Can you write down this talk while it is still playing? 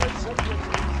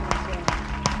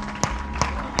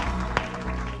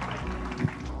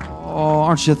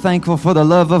Aren't you thankful for the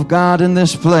love of God in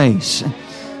this place?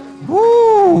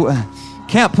 Woo!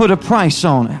 Can't put a price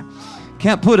on it.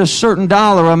 Can't put a certain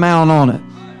dollar amount on it.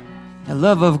 The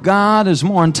love of God is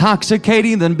more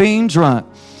intoxicating than being drunk.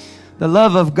 The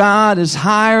love of God is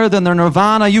higher than the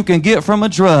nirvana you can get from a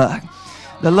drug.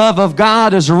 The love of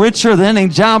God is richer than any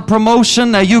job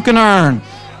promotion that you can earn.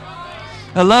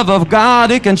 The love of God,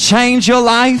 it can change your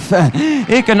life.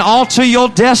 It can alter your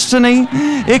destiny.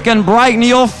 It can brighten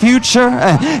your future.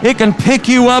 It can pick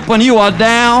you up when you are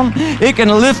down. It can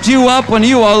lift you up when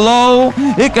you are low.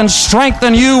 It can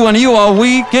strengthen you when you are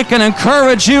weak. It can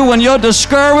encourage you when you're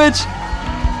discouraged.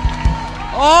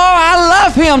 Oh, I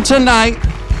love Him tonight.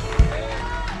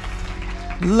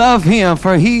 Love Him,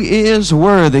 for He is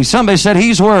worthy. Somebody said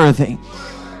He's worthy.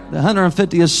 The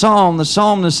 150th Psalm, the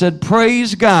psalmist said,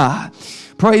 praise God.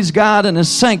 Praise God in His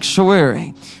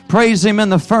sanctuary. Praise Him in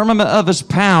the firmament of His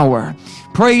power.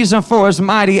 Praise Him for His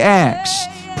mighty acts.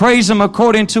 Praise Him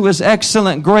according to His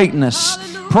excellent greatness.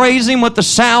 Praise Him with the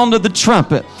sound of the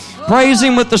trumpet. Praise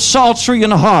Him with the psaltery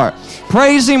and harp.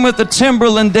 Praise Him with the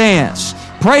timbrel and dance.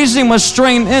 Praise Him with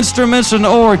stringed instruments and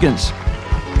organs.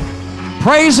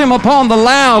 Praise Him upon the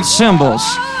loud cymbals.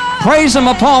 Praise Him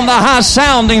upon the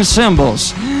high-sounding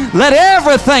cymbals. Let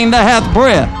everything that hath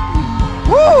breath,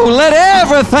 let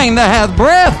everything that hath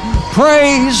breath,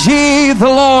 praise ye the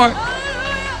Lord.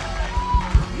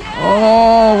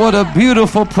 Oh, what a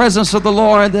beautiful presence of the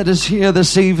Lord that is here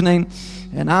this evening.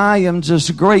 And I am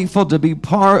just grateful to be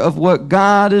part of what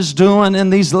God is doing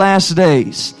in these last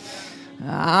days.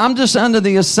 I'm just under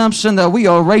the assumption that we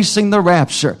are racing the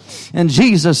rapture and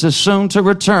Jesus is soon to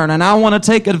return. And I want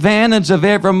to take advantage of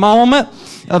every moment,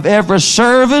 of every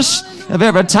service, of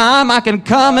every time I can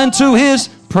come into His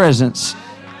presence.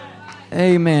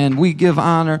 Amen. We give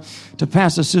honor to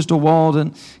Pastor Sister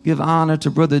Walden, give honor to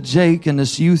Brother Jake and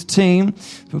this youth team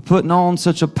for putting on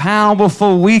such a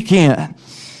powerful weekend.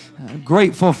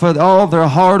 Grateful for all their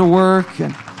hard work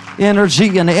and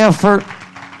energy and effort.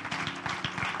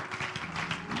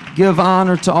 Give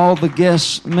honor to all the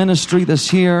guest ministry that's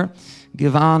here.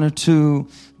 Give honor to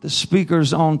the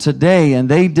speakers on today, and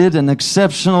they did an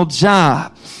exceptional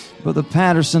job. Brother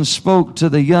Patterson spoke to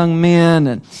the young men,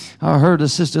 and I heard that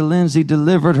Sister Lindsay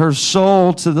delivered her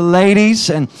soul to the ladies,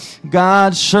 and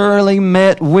God surely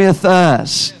met with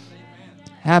us.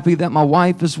 Happy that my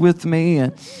wife is with me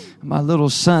and my little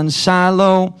son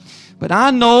Shiloh. But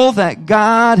I know that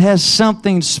God has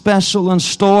something special in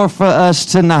store for us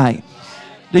tonight.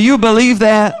 Do you believe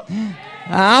that?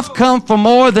 I've come for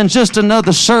more than just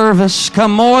another service,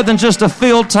 come more than just a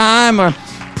field time or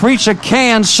preach a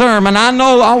canned sermon. I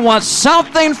know I want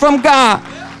something from God.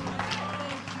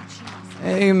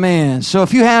 Amen. So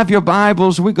if you have your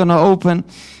Bibles, we're going to open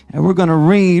and we're going to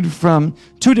read from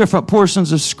two different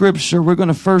portions of Scripture. We're going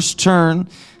to first turn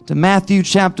to Matthew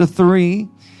chapter 3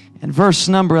 and verse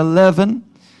number 11.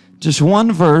 Just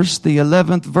one verse, the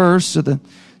 11th verse of the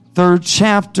 3rd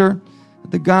chapter,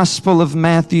 the Gospel of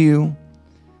Matthew.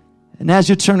 And as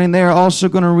you're turning there, also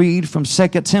going to read from 2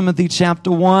 Timothy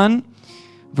chapter 1,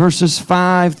 verses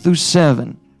 5 through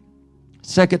 7.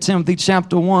 2 Timothy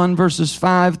chapter 1, verses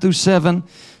 5 through 7.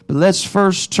 But let's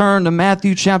first turn to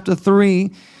Matthew chapter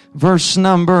 3, verse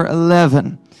number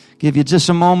 11. Give you just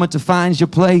a moment to find your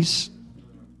place.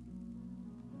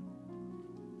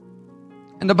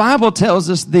 And the Bible tells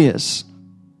us this.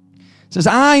 It says,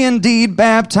 I indeed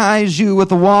baptize you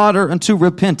with water unto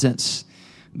repentance,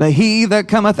 but he that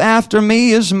cometh after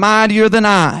me is mightier than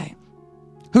I,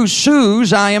 whose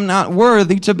shoes I am not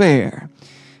worthy to bear.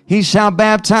 He shall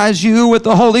baptize you with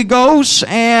the Holy Ghost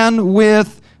and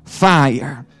with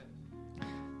fire.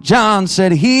 John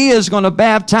said he is going to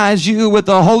baptize you with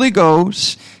the Holy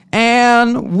Ghost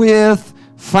and with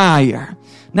fire.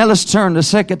 Now let's turn to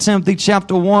 2 Timothy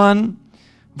chapter 1,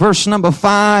 verse number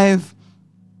 5.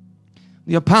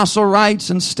 The apostle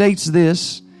writes and states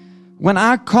this, when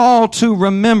I call to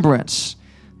remembrance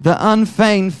the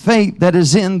unfeigned faith that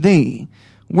is in thee,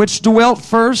 which dwelt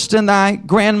first in thy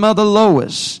grandmother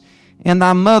Lois and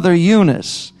thy mother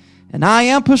Eunice, and I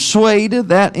am persuaded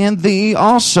that in thee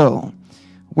also.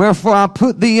 Wherefore I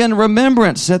put thee in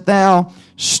remembrance that thou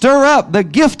stir up the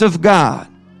gift of God,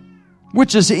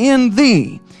 which is in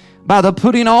thee by the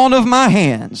putting on of my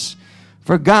hands.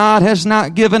 For God has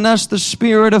not given us the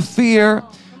spirit of fear,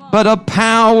 but of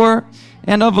power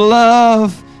and of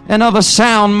love and of a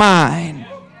sound mind.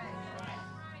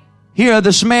 Here,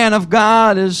 this man of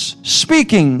God is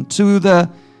speaking to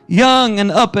the young and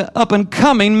up and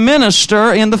coming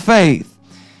minister in the faith.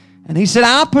 And he said,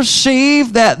 I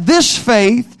perceive that this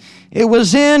faith, it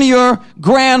was in your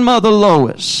grandmother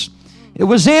Lois. It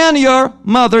was in your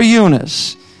mother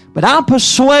Eunice. But I'm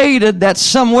persuaded that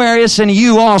somewhere it's in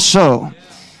you also.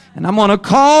 And I'm going to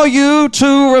call you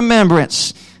to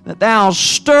remembrance that thou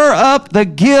stir up the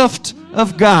gift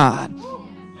of God.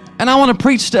 And I want to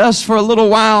preach to us for a little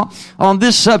while on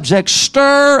this subject.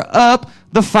 Stir up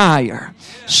the fire.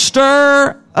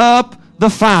 Stir up the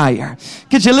fire.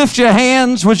 Could you lift your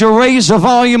hands? Would you raise the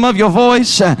volume of your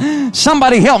voice?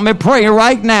 Somebody help me pray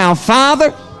right now.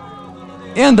 Father,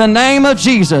 in the name of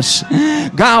Jesus,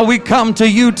 God, we come to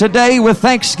you today with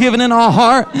thanksgiving in our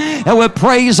heart and with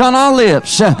praise on our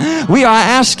lips. We are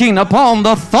asking upon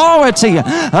the authority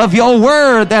of your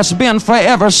word that's been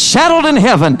forever settled in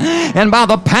heaven, and by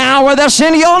the power that's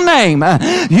in your name,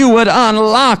 you would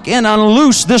unlock and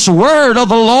unloose this word of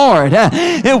the Lord.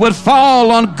 It would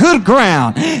fall on good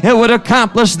ground. It would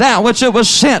accomplish that which it was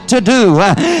sent to do.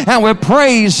 And we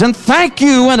praise and thank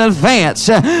you in advance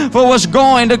for what's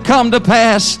going to come to pass.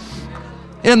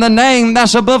 In the name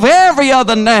that's above every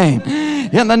other name,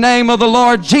 in the name of the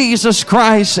Lord Jesus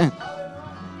Christ,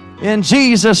 in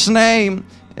Jesus' name,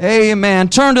 amen.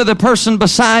 Turn to the person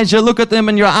beside you, look at them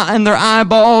in their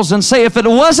eyeballs, and say, if it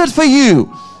wasn't for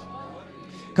you,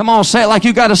 come on, say it like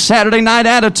you got a Saturday night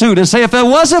attitude, and say, if it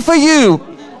wasn't for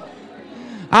you,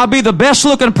 I'll be the best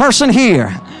looking person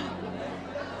here.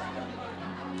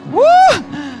 Woo!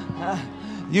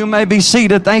 You may be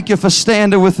seated. Thank you for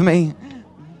standing with me.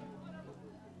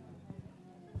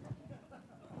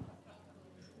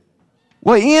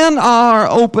 Well, in our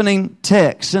opening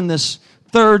text in this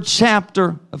 3rd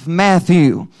chapter of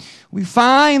Matthew, we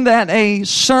find that a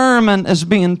sermon is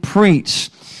being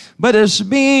preached, but it's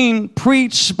being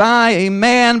preached by a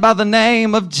man by the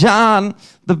name of John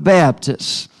the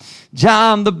Baptist.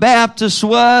 John the Baptist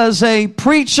was a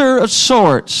preacher of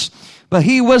sorts, but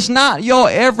he was not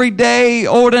your everyday,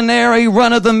 ordinary,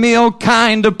 run-of-the-mill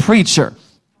kind of preacher.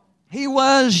 He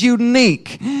was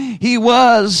unique. He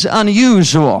was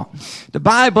unusual. The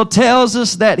Bible tells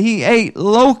us that he ate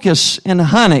locusts and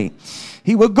honey.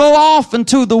 He would go off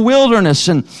into the wilderness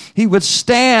and he would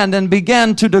stand and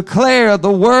begin to declare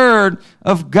the word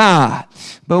of God.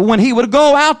 But when he would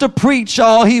go out to preach,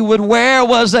 all he would wear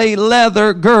was a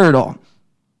leather girdle.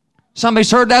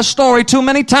 Somebody's heard that story too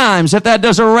many times. If that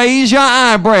doesn't raise your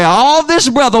eyebrow, all this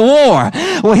brother wore,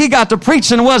 well, he got to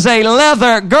preaching was a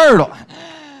leather girdle.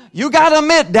 You got to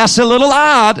admit, that's a little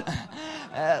odd.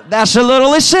 That's a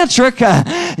little eccentric.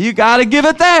 You got to give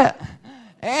it that.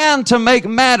 And to make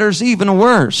matters even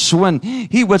worse, when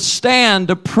he would stand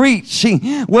to preach,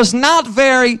 he was not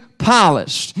very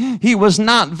polished. He was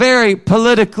not very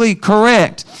politically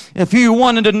correct. If you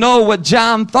wanted to know what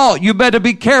John thought, you better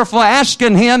be careful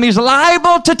asking him. He's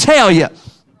liable to tell you.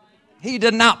 He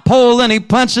did not pull any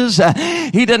punches.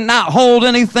 He did not hold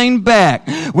anything back.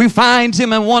 We find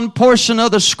him in one portion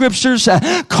of the scriptures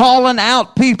calling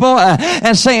out people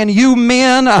and saying, you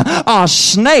men are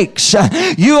snakes.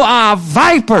 You are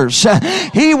vipers.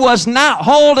 He was not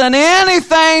holding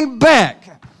anything back.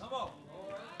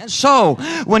 And so,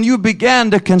 when you began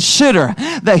to consider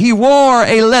that he wore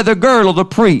a leather girdle to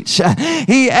preach,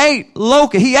 he ate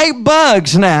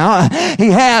bugs now.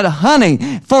 He had honey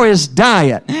for his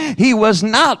diet. He was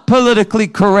not politically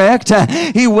correct.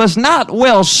 He was not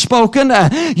well spoken.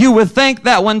 You would think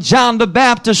that when John the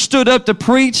Baptist stood up to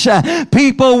preach,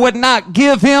 people would not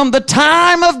give him the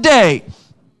time of day.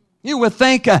 You would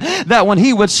think that when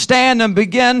he would stand and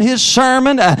begin his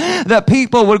sermon, that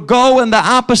people would go in the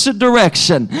opposite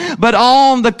direction. But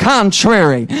on the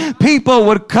contrary, people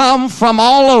would come from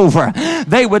all over.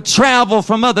 They would travel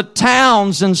from other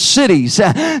towns and cities.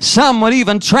 Some would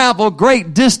even travel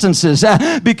great distances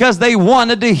because they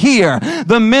wanted to hear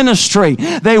the ministry.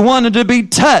 They wanted to be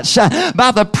touched by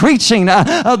the preaching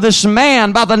of this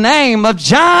man by the name of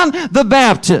John the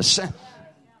Baptist.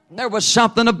 There was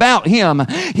something about him.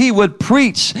 He would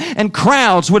preach and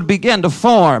crowds would begin to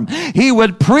form. He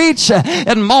would preach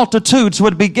and multitudes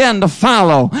would begin to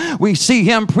follow. We see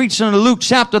him preaching in Luke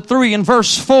chapter 3 and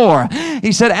verse 4.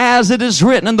 He said, as it is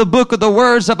written in the book of the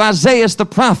words of Isaiah the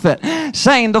prophet,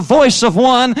 saying, the voice of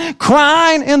one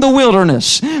crying in the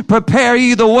wilderness, prepare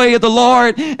ye the way of the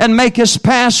Lord and make his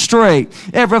path straight.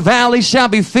 Every valley shall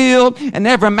be filled and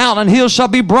every mountain hill shall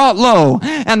be brought low,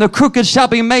 and the crooked shall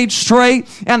be made straight,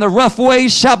 and the rough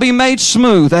ways shall be made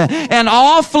smooth, and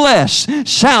all flesh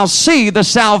shall see the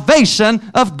salvation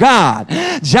of God.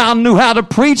 John knew how to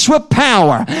preach with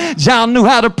power. John knew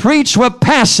how to preach with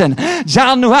passion.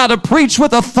 John knew how to preach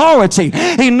with authority.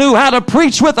 He knew how to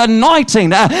preach with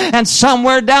anointing. And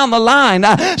somewhere down the line,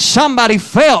 somebody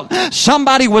felt,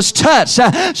 somebody was touched,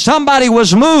 somebody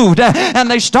was moved,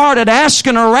 and they started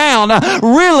asking around,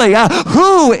 really,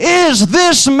 who is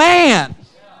this man?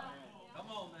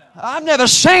 I've never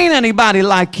seen anybody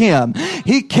like him.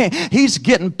 He's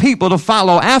getting people to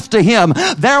follow after him.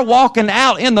 They're walking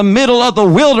out in the middle of the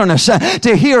wilderness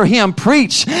to hear him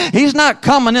preach. He's not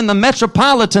coming in the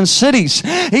metropolitan cities.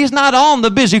 He's not on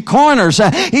the busy corners.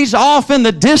 He's off in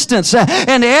the distance,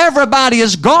 and everybody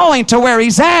is going to where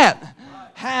he's at.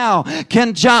 How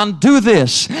can John do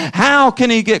this? How can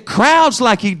he get crowds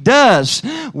like he does?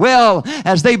 Well,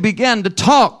 as they began to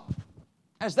talk,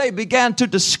 as they began to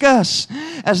discuss,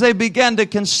 as they began to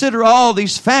consider all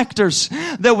these factors,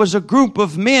 there was a group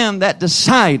of men that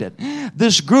decided.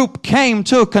 This group came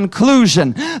to a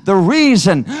conclusion. The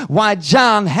reason why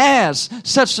John has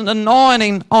such an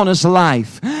anointing on his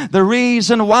life, the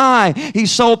reason why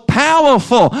he's so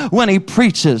powerful when he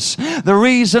preaches, the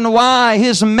reason why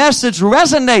his message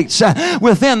resonates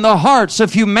within the hearts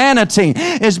of humanity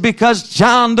is because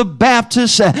John the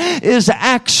Baptist is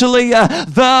actually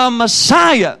the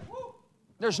Messiah.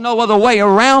 There's no other way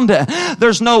around it.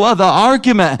 There's no other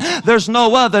argument. There's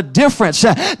no other difference.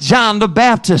 John the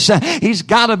Baptist, he's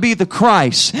got to be the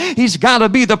Christ. He's got to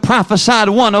be the prophesied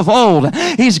one of old.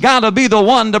 He's got to be the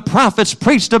one the prophets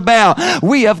preached about.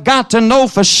 We have got to know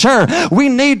for sure. We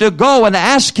need to go and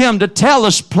ask him to tell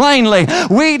us plainly.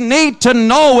 We need to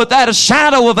know without a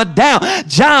shadow of a doubt.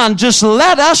 John, just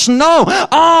let us know.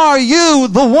 Are you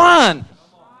the one?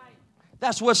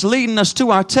 That's what's leading us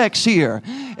to our text here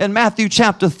in Matthew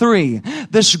chapter 3.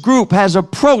 This group has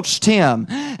approached him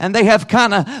and they have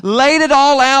kind of laid it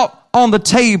all out on the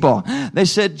table. They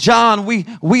said, John,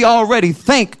 we already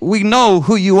think we know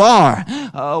who you are.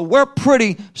 We're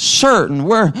pretty certain.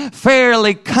 We're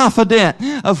fairly confident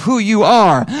of who you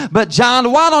are. But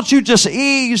John, why don't you just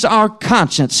ease our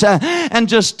conscience and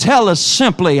just tell us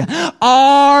simply,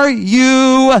 are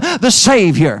you the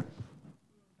Savior?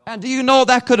 And do you know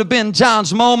that could have been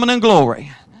John's moment in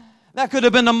glory? That could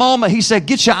have been the moment he said,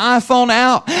 get your iPhone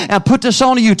out and put this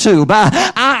on YouTube.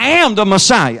 I am the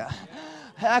Messiah.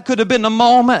 That could have been the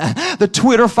moment the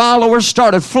Twitter followers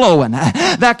started flowing.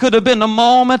 That could have been the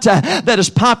moment that his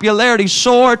popularity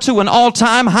soared to an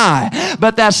all-time high.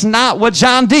 But that's not what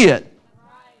John did.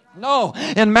 No,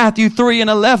 in Matthew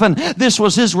 3:11, this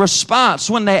was his response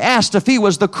when they asked if he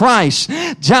was the Christ.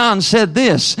 John said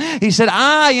this. He said,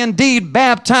 I indeed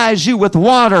baptize you with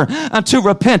water unto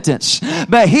repentance.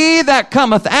 But he that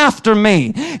cometh after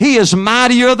me, he is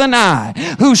mightier than I,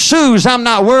 whose shoes I'm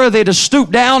not worthy to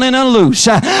stoop down and unloose.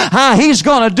 He's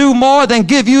going to do more than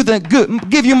give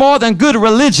you more than good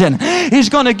religion. He's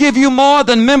going to give you more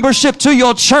than membership to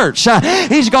your church.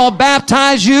 He's going to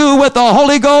baptize you with the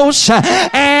Holy Ghost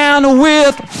and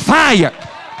with fire.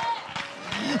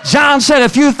 John said,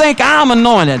 if you think I'm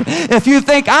anointed, if you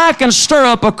think I can stir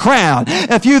up a crowd,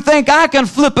 if you think I can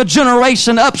flip a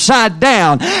generation upside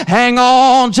down, hang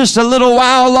on just a little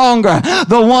while longer.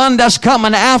 The one that's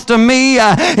coming after me,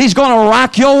 he's going to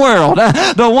rock your world.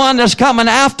 The one that's coming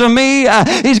after me,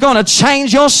 he's going to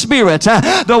change your spirit.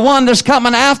 The one that's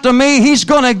coming after me, he's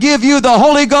going to give you the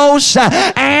Holy Ghost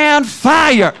and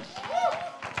fire.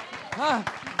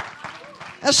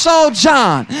 And so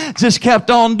John just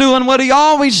kept on doing what he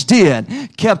always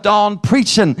did. Kept on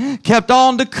preaching. Kept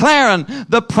on declaring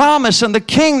the promise and the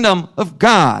kingdom of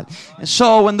God. And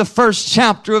so in the first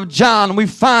chapter of John, we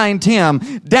find him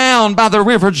down by the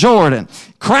River Jordan.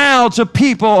 Crowds of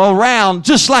people around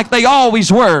just like they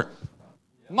always were.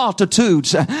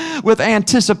 Multitudes with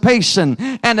anticipation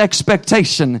and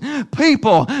expectation.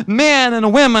 People, men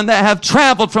and women that have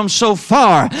traveled from so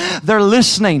far, they're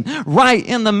listening right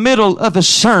in the middle of a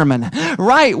sermon.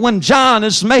 Right when John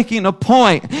is making a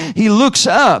point, he looks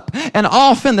up and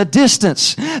off in the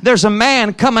distance, there's a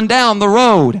man coming down the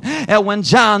road. And when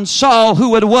John saw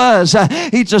who it was,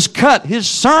 he just cut his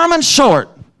sermon short.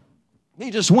 He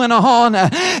just went on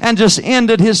and just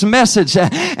ended his message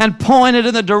and pointed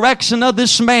in the direction of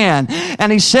this man.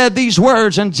 And he said these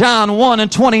words in John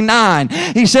 1:29.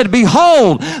 He said,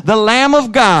 behold, the Lamb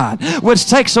of God, which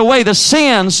takes away the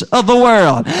sins of the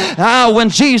world. When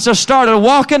Jesus started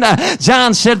walking,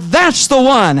 John said, that's the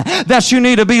one that you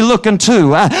need to be looking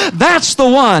to. That's the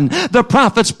one the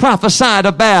prophets prophesied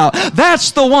about. That's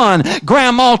the one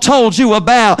Grandma told you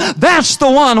about. That's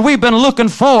the one we've been looking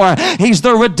for. He's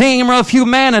the Redeemer of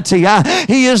humanity.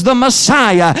 He is the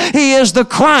Messiah. He is the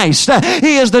Christ.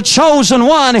 He is the chosen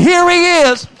one. Here he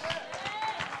is.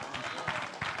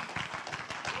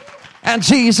 And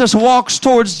Jesus walks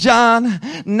towards John.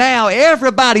 Now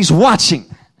everybody's watching.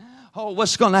 Oh,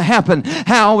 what's going to happen?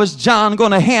 How is John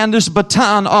going to hand this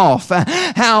baton off?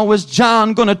 How is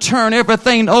John going to turn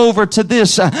everything over to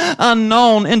this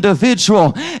unknown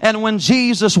individual? And when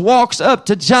Jesus walks up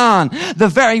to John, the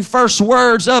very first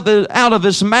words out of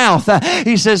his mouth,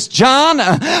 he says, John,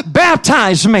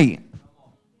 baptize me.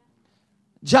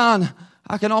 John,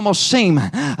 I can almost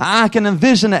I can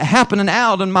envision it happening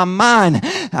out in my mind.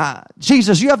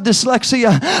 Jesus, you have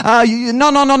dyslexia.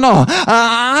 No.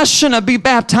 I shouldn't be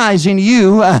baptizing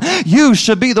you. You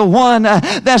should be the one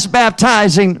that's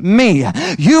baptizing me.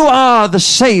 You are the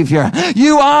Savior.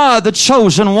 You are the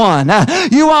chosen one.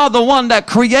 You are the one that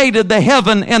created the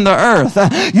heaven and the earth.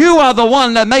 You are the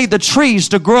one that made the trees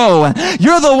to grow.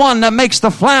 You're the one that makes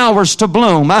the flowers to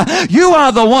bloom. You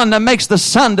are the one that makes the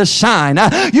sun to shine.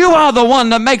 You are the one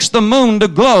that makes the moon to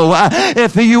glow.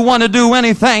 If you want to do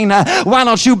anything, why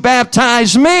don't you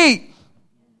baptize me?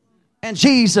 And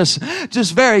Jesus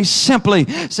just very simply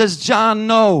says, John,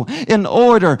 no, in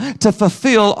order to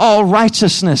fulfill all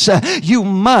righteousness, you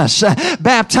must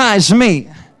baptize me.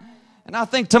 And I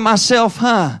think to myself,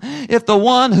 if the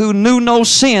one who knew no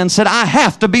sin said, I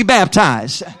have to be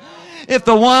baptized. If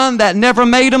the one that never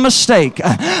made a mistake,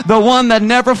 the one that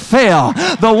never fell,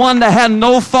 the one that had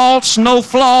no faults, no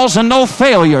flaws, and no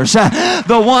failures,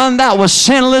 the one that was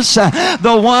sinless,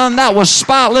 the one that was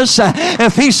spotless,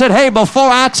 if he said, hey, before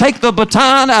I take the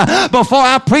baton, before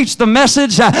I preach the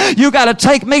message, you got to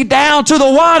take me down to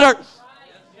the water.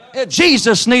 If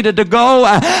Jesus needed to go,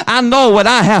 I know what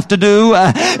I have to do.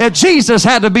 If Jesus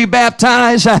had to be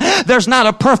baptized, there's not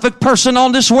a perfect person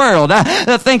on this world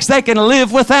that thinks they can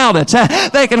live without it.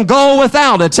 They can go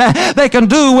without it. They can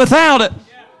do without it.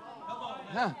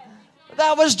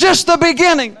 That was just the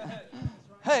beginning.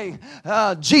 Hey,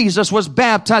 Jesus was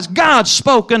baptized. God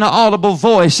spoke in an audible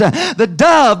voice. The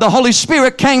dove, the Holy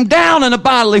Spirit, came down in a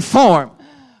bodily form.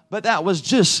 But that was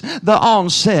just the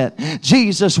onset.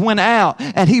 Jesus went out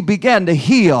and he began to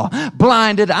heal.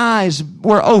 Blinded eyes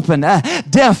were opened.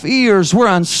 Deaf ears were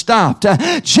unstopped.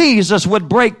 Jesus would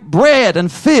break bread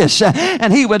and fish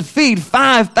and he would feed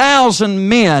 5,000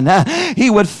 men. He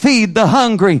would feed the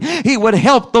hungry. He would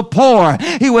help the poor.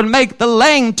 He would make the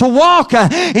lame to walk.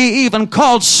 He even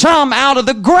called some out of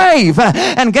the grave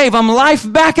and gave them life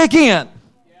back again.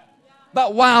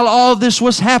 But while all this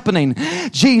was happening,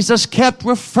 Jesus kept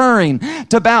referring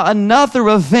to about another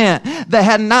event that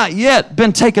had not yet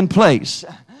been taken place.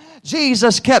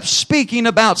 Jesus kept speaking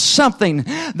about something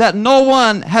that no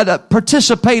one had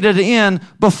participated in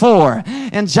before.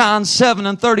 In John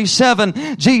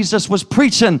 7:37, Jesus was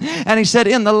preaching and he said,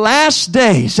 in the last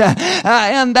days,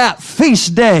 in that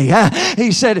feast day,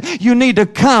 he said, you need to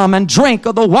come and drink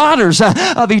of the waters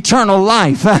of eternal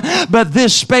life. But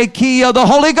this spake he of the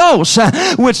Holy Ghost,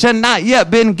 which had not yet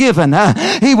been given.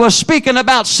 He was speaking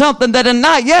about something that had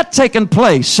not yet taken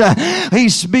place.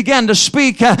 He began to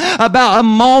speak about a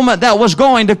moment that was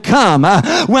going to come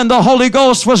when the Holy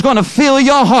Ghost was going to fill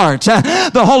your heart.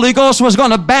 The Holy Ghost was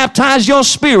going to baptize your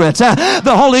spirit.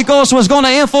 The Holy Ghost was going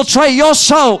to infiltrate your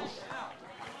soul.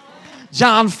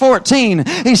 John 14,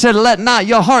 he said, let not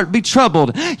your heart be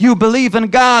troubled. You believe in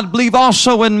God, believe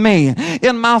also in me.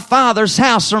 In my Father's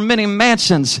house are many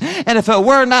mansions, and if it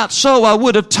were not so, I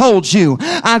would have told you.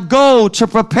 I go to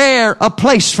prepare a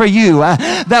place for you,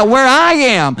 that where I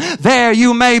am, there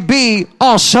you may be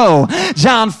also.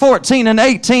 John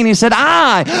 14:18, he said,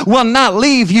 I will not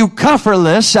leave you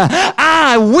comfortless.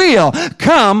 I will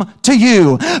come to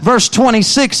you. Verse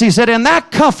 26, he said, and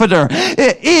that comforter,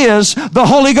 it is the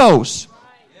Holy Ghost.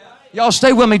 Y'all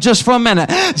stay with me just for a minute.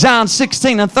 John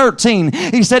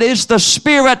 16:13, he said, it's the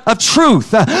Spirit of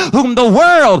truth, whom the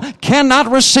world cannot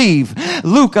receive.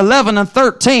 Luke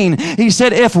 11:13, he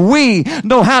said, if we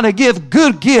know how to give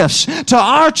good gifts to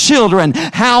our children,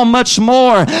 how much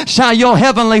more shall your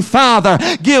heavenly Father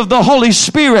give the Holy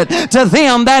Spirit to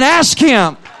them that ask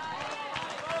him?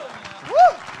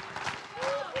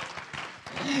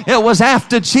 It was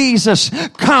after Jesus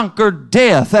conquered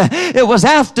death. It was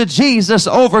after Jesus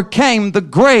overcame the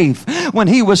grave. When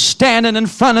he was standing in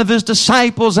front of his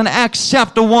disciples in Acts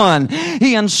chapter 1,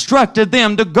 he instructed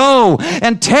them to go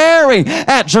and tarry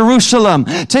at Jerusalem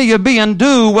till you be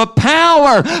endued with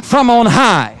power from on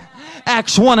high.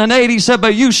 Acts 1:8, he said,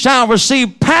 but you shall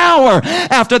receive power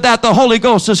after that the Holy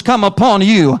Ghost has come upon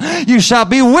you. You shall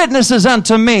be witnesses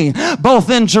unto me,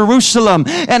 both in Jerusalem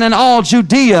and in all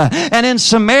Judea and in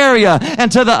Samaria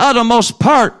and to the uttermost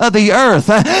part of the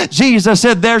earth. Jesus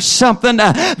said, there's something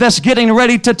that's getting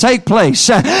ready to take place.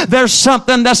 There's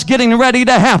something that's getting ready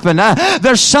to happen.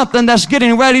 There's something that's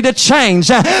getting ready to change.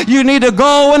 You need to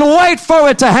go and wait for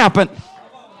it to happen.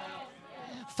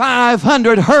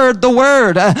 500 heard the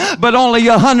word, but only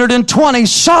 120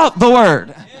 sought the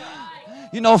word.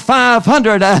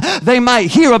 500, they might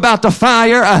hear about the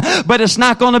fire, but it's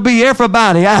not going to be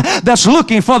everybody that's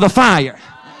looking for the fire.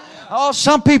 Oh,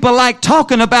 some people like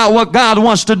talking about what God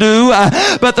wants to do,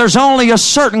 but there's only a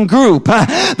certain group.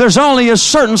 There's only a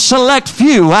certain select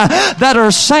few that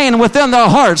are saying within their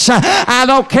hearts, I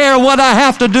don't care what I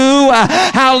have to do,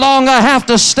 how long I have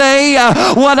to stay,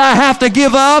 what I have to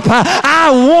give up. I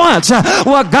want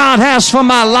what God has for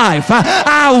my life.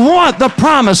 I want the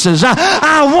promises.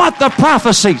 I want the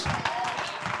prophecies.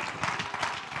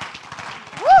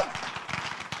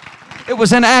 It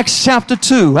was in Acts chapter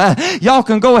 2. Y'all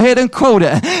can go ahead and quote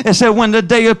it. It said, when the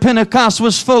day of Pentecost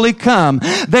was fully come,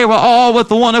 they were all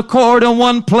with one accord in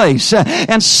one place.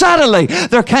 And suddenly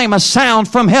there came a sound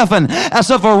from heaven as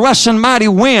of a rushing mighty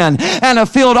wind, and it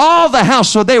filled all the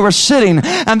house where they were sitting.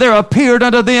 And there appeared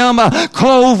unto them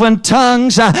cloven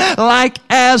tongues like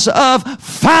as of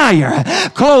fire.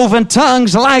 Cloven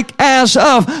tongues like as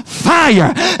of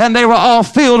fire. And they were all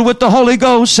filled with the Holy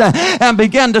Ghost and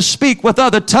began to speak with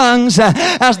other tongues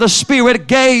as the Spirit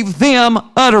gave them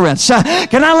utterance.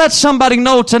 Can I let somebody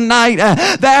know tonight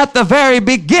that at the very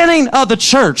beginning of the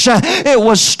church, it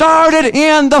was started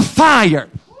in the fire.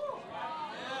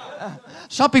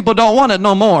 Some people don't want it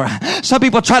no more. Some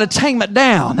people try to tame it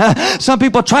down. Some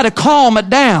people try to calm it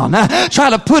down,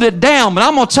 try to put it down. But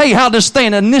I'm going to tell you how this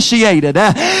thing initiated.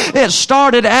 It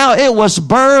started out, it was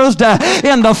birthed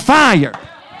in the fire.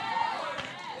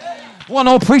 One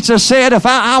old preacher said, if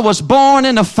I was born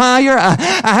in the fire, I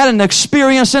had an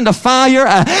experience in the fire,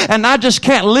 and I just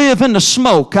can't live in the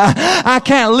smoke. I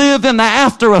can't live in the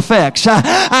after effects.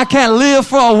 I can't live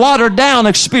for a watered down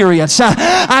experience.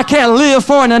 I can't live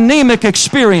for an anemic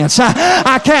experience.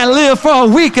 I can't live for a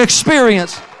weak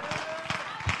experience.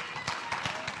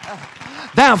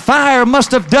 That fire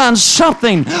must have done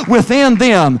something within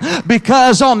them,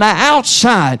 because on the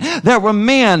outside there were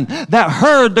men that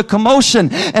heard the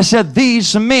commotion and said,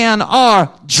 these men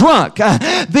are drunk.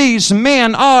 These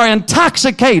men are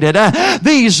intoxicated.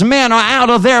 These men are out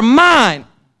of their mind.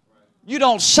 You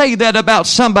don't say that about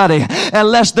somebody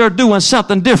unless they're doing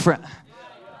something different.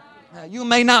 You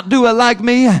may not do it like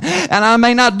me, and I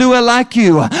may not do it like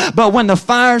you, but when the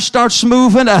fire starts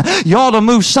moving, you ought to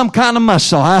move some kind of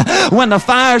muscle. When the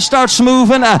fire starts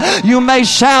moving, you may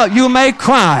shout, you may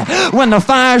cry. When the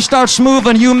fire starts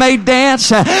moving, you may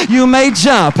dance, you may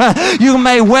jump, you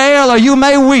may wail, or you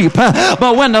may weep.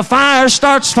 But when the fire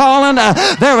starts falling,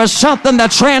 there is something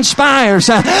that transpires.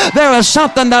 There is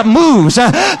something that moves.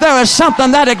 There is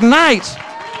something that ignites.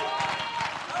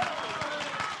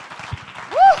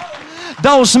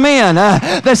 Those men,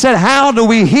 they said, how do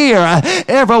we hear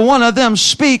every one of them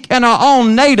speak in our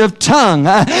own native tongue?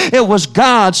 It was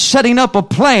God setting up a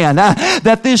plan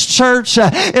that this church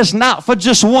is not for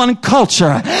just one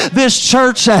culture. This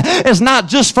church is not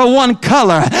just for one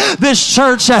color. This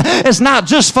church is not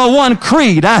just for one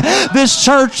creed. This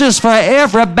church is for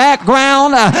every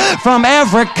background, from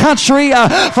every country,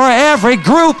 for every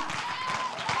group.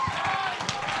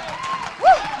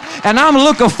 And I'm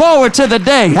looking forward to the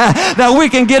day that we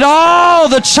can get all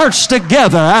the church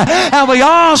together and we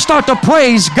all start to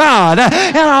praise God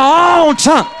in our own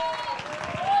tongue.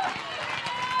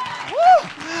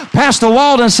 Pastor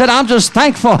Walden said, I'm just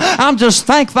thankful.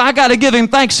 I got to give him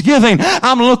thanksgiving.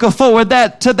 I'm looking forward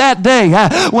to that day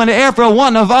when every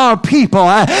one of our people,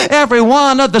 every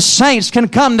one of the saints can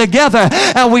come together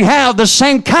and we have the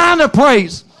same kind of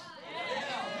praise.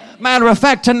 Matter of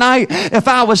fact, tonight, if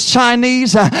I was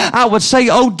Chinese, I would say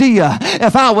Odia.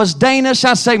 If I was Danish,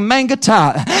 I'd say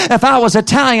Mangata. If I was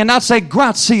Italian, I'd say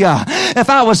Grazia. If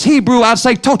I was Hebrew, I'd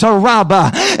say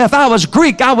Totaraba. If I was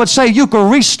Greek, I would say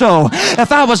Eucharisto.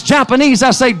 If I was Japanese,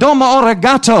 I'd say Domo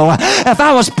Arigato. If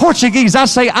I was Portuguese, I'd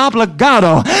say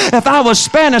Obrigado. If I was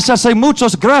Spanish, I'd say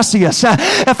Muchas Gracias.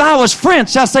 If I was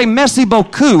French, I'd say Merci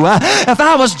beaucoup. If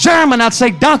I was German, I'd say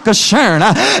Danke schön.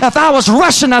 If I was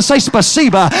Russian, I'd say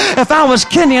Spasiba. If I was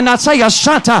Kenyan, I'd say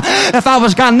Ashanta. If I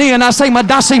was Ghanaian, I'd say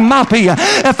Madasi Mapi.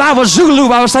 If I was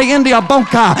Zulu, I would say India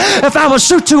Bonka. If I was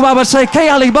Sutu, I would say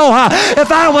Kealiboha.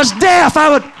 If I was deaf, I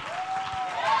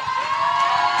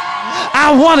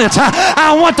want it.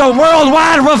 I want the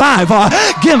worldwide revival.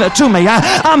 Give it to me.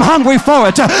 I'm hungry for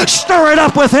it. Stir it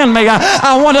up within me.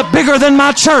 I want it bigger than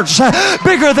my church,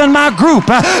 bigger than my group,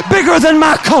 bigger than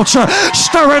my culture.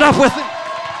 Stir it up within.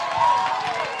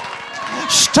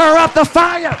 Stir up the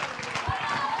fire.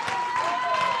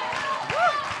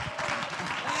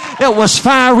 It was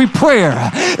fiery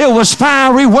prayer. It was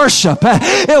fiery worship.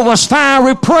 It was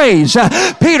fiery praise.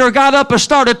 Peter got up and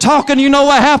started talking. You know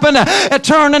what happened? It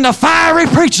turned into fiery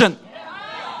preaching.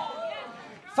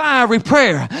 Fiery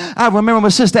prayer. I remember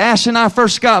when Sister Ashley and I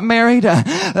first got married,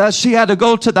 she had to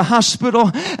go to the hospital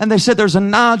and they said there's a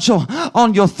nodule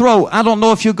on your throat. I don't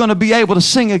know if you're going to be able to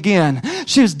sing again.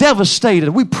 She was devastated.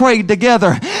 We prayed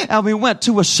together and we went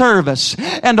to a service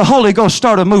and the Holy Ghost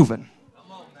started moving.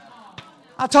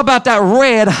 I talk about that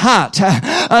red hot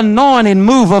anointing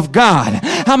move of God.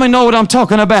 How many know what I'm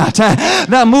talking about?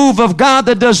 That move of God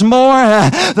that does more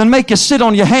than make you sit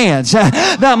on your hands.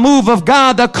 That move of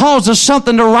God that causes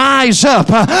something to rise up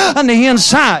on the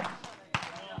inside.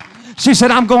 She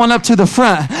said, I'm going up to the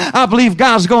front. I believe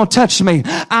God's going to touch me.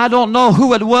 I don't know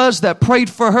who it was that prayed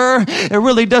for her. It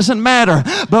really doesn't matter.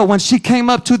 But when she came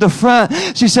up to the front,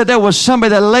 she said there was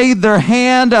somebody that laid their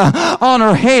hand on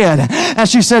her head. And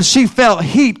she said she felt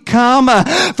heat come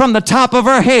from the top of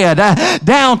her head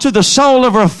down to the sole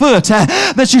of her foot.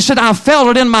 Then she said, I felt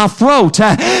it in my throat.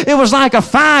 It was like a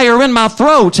fire in my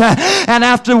throat. And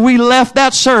after we left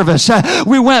that service,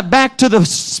 we went back to the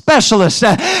specialist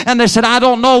and they said, I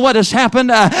don't know what has happened.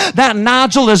 That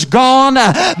nodule is gone.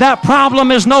 That problem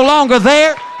is no longer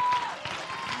there.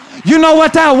 You know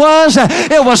what that was?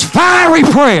 It was fiery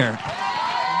prayer.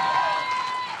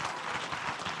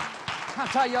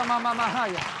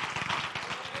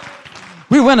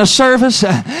 We went to service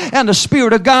and the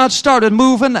Spirit of God started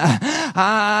moving.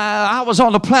 I was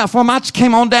on the platform. I just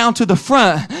came on down to the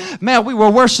front. Man, we were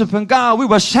worshiping God. We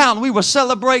were shouting. We were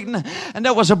celebrating. And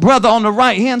there was a brother on the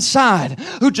right-hand side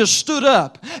who just stood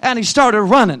up and he started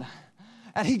running.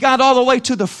 And he got all the way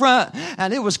to the front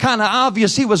and it was kind of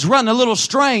obvious he was running a little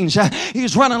strange. He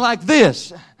was running like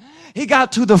this. He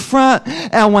got to the front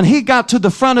and when he got to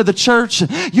the front of the church,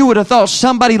 you would have thought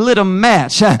somebody lit a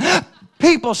match.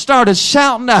 People started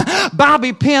shouting.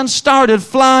 Bobby pins started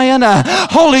flying.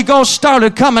 Holy Ghost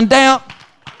started coming down.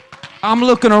 I'm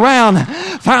looking around.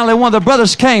 Finally, one of the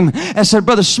brothers came and said,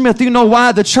 Brother Smith, do you know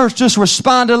why the church just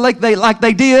responded like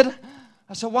they did?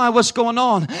 I said, why? What's going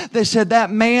on? They said, that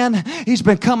man, he's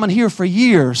been coming here for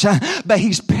years, but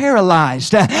he's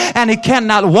paralyzed and he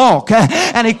cannot walk.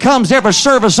 And he comes every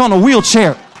service on a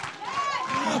wheelchair.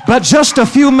 But just a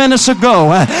few minutes ago,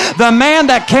 the man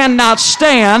that cannot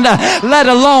stand, let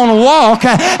alone walk,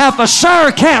 and for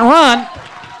sure can't run.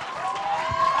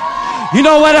 You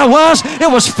know what it was?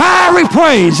 It was fiery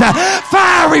praise.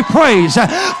 Fiery praise.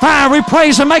 Fiery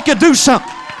praise will make you do something.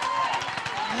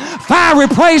 Fiery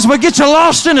praise will get you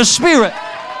lost in the Spirit.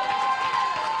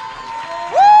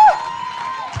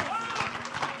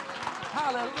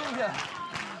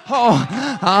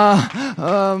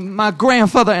 My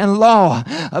grandfather-in-law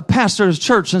pastored a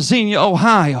church in Xenia,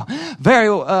 Ohio. Very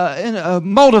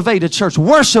motivated church,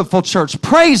 worshipful church,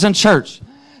 praising church.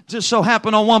 Just so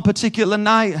happened on one particular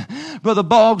night, Brother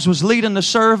Boggs was leading the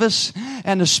service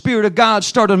and the Spirit of God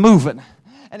started moving.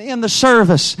 And in the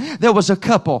service, there was a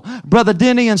couple, Brother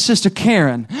Denny and Sister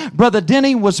Karen. Brother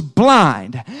Denny was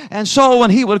blind. And so when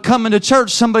he would come into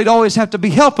church, somebody'd always have to be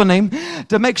helping him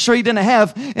to make sure he didn't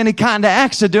have any kind of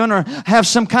accident or have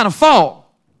some kind of fall.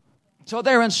 So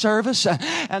they're in service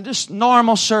and just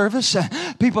normal service.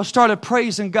 People started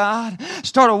praising God,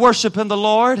 started worshiping the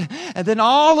Lord. And then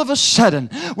all of a sudden,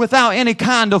 without any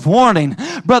kind of warning,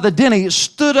 Brother Denny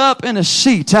stood up in his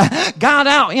seat, got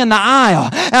out in the aisle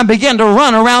and began to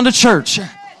run around the church.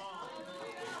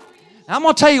 I'm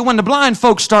going to tell you, when the blind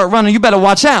folks start running, you better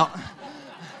watch out.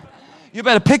 You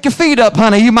better pick your feet up,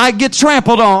 honey. You might get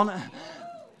trampled on.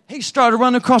 He started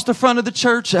running across the front of the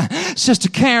church. Sister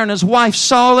Karen, his wife,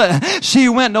 saw it. She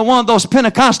went into one of those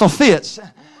Pentecostal fits.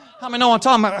 How many know what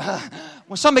I'm talking about?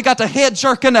 When somebody got the head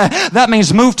jerking, that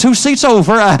means move 2 seats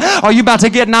over or you about to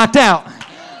get knocked out.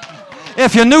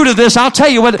 If you're new to this, I'll tell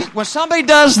you what. When somebody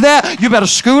does that, you better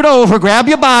scoot over, grab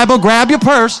your Bible, grab your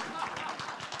purse.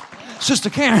 Sister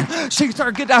Karen, she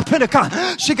started getting that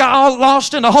Pentecost. She got all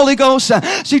lost in the Holy Ghost.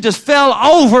 She just fell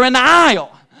over in the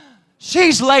aisle.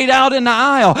 She's laid out in the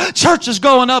aisle. Church is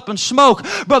going up in smoke.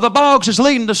 Brother Boggs is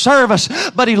leading the service,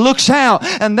 but he looks out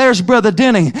and there's Brother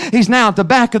Denny. He's now at the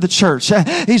back of the church.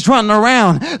 He's running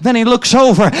around. Then he looks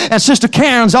over and Sister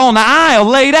Karen's on the aisle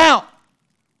laid out.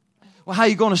 Well, how are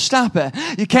you going to stop it?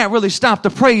 You can't really stop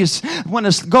the praise when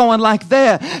it's going like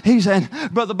that. He's saying,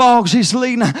 Brother Boggs, he's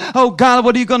leading. Oh, God,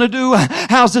 what are you going to do?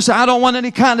 How's this? I don't want any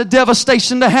kind of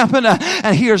devastation to happen.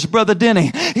 And here's Brother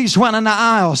Denny. He's running the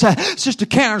aisles. Sister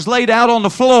Karen's laid out on the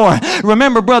floor.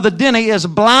 Remember, Brother Denny is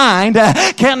blind,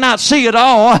 cannot see at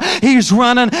all. He's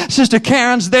running. Sister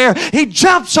Karen's there. He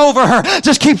jumps over her,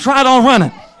 just keeps right on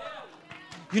running.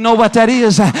 You know what that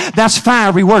is? That's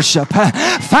fiery worship.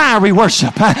 Fiery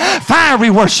worship. Fiery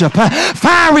worship.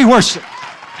 Fiery worship.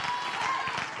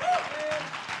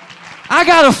 I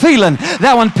got a feeling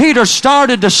that when Peter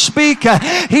started to speak,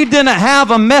 he didn't have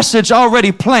a message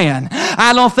already planned.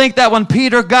 I don't think that when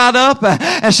Peter got up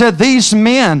and said, these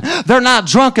men, they're not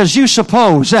drunk as you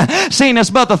suppose, seeing it's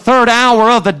but the third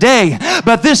hour of the day,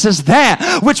 but this is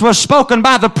that which was spoken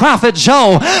by the prophet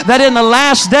Joel, that in the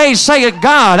last days saith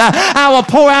God, I will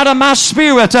pour out of my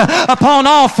spirit upon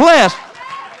all flesh.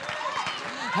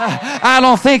 I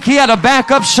don't think he had a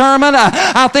backup sermon.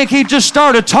 I think he just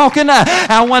started talking.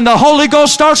 And when the Holy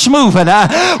Ghost starts moving,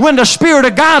 when the Spirit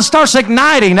of God starts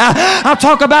igniting, I'm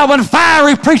talking about when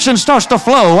fiery preaching starts to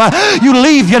flow. You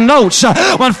leave your notes.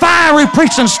 When fiery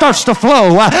preaching starts to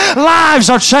flow, lives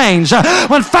are changed.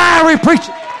 When fiery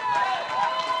preaching...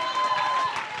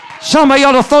 Some of you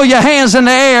ought to throw your hands in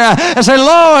the air and say,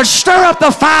 Lord, stir up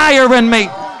the fire in me.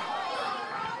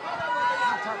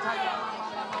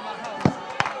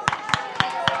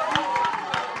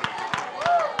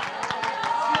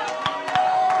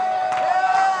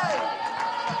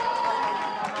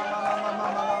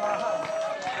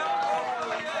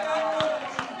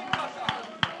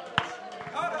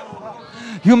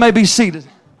 You may be seated.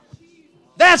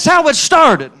 That's how it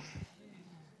started.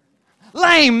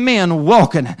 Lame men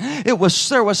walking. There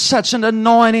was such an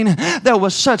anointing. There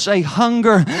was such a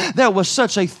hunger. There was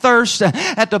such a thirst.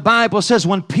 That the Bible says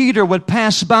when Peter would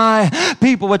pass by,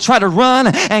 people would try to run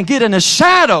and get in his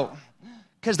shadow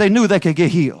because they knew they could get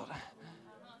healed.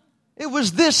 It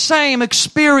was this same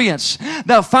experience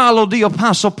that followed the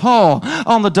Apostle Paul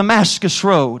on the Damascus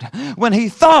Road when he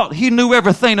thought he knew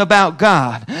everything about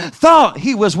God, thought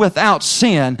he was without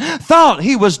sin, thought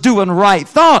he was doing right,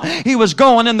 thought he was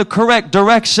going in the correct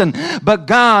direction. But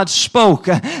God spoke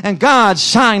and God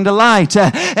shined a light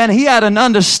and he had an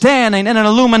understanding and an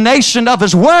illumination of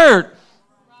His Word.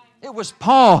 It was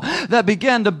Paul that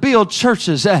began to build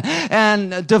churches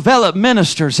and develop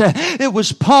ministers. It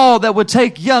was Paul that would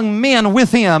take young men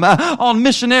with him on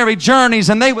missionary journeys,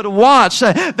 and they would watch.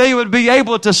 They would be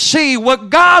able to see what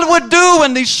God would do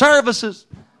in these services.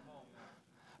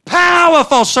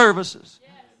 Powerful services.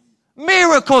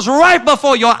 Miracles right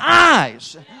before your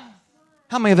eyes.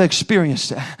 How many have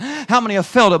experienced it? How many have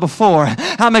felt it before?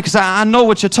 How many say, I know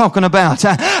what you're talking about.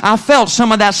 I felt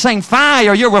some of that same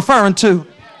fire you're referring to.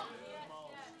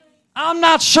 I'm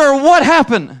not sure what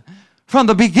happened from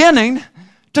the beginning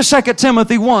to 2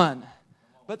 Timothy 1.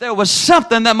 But there was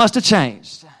something that must have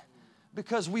changed.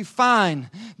 Because we find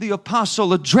the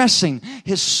apostle addressing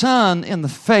his son in the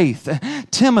faith,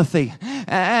 Timothy,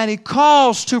 and he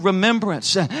calls to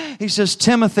remembrance. He says,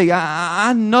 Timothy,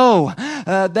 I know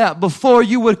that before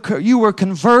you were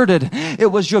converted, it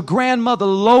was your grandmother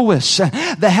Lois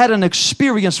that had an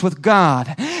experience with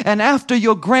God. And after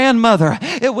your grandmother,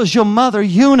 it was your mother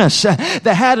Eunice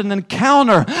that had an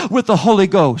encounter with the Holy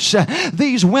Ghost.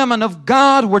 These women of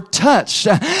God were touched.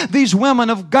 These women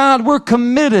of God were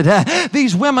committed.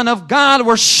 These women of God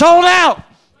were sold out.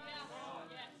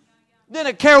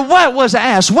 Didn't care what was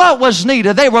asked, what was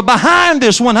needed. They were behind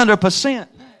this 100%.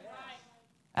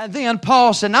 And then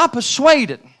Paul said, I'm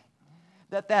persuaded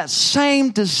that that same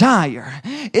desire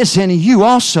is in you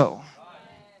also.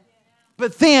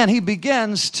 But then he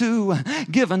begins to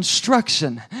give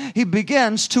instruction. He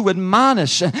begins to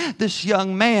admonish this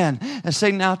young man and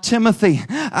say, now, Timothy,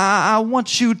 I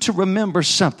want you to remember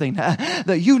something,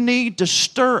 that you need to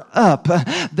stir up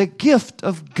the gift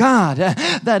of God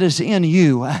that is in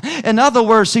you. In other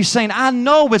words, he's saying, I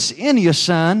know it's in you,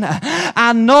 son.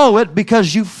 I know it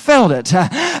because you felt it.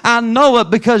 I know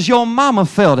it because your mama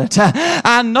felt it.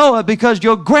 I know it because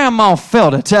your grandma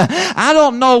felt it. I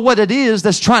don't know what it is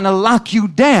that's trying to lock you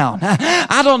down.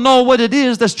 I don't know what it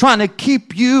is that's trying to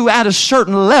keep you at a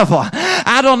certain level.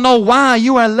 I don't know why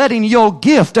you are letting your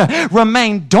gift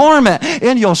remain dormant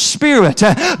in your spirit.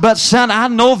 But son, I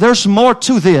know there's more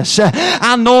to this.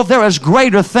 I know there is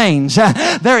greater things.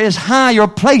 There is higher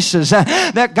places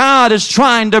that God is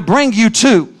trying to bring you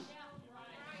to.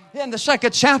 In the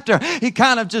second chapter, he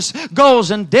kind of just goes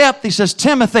in depth. He says,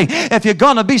 Timothy, if you're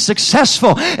going to be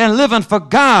successful in living for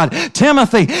God,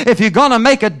 Timothy, if you're going to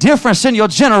make a difference in your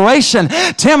generation,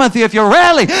 Timothy, if you're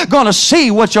really going to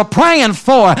see what you're praying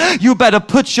for, you better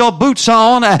put your boots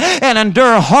on and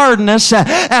endure hardness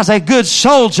as a good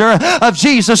soldier of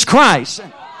Jesus Christ.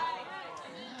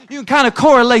 You can kind of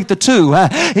correlate the two.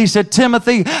 He said,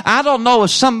 Timothy, I don't know if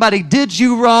somebody did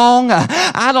you wrong.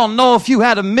 I don't know if you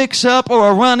had a mix-up or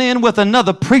a run-in with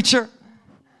another preacher.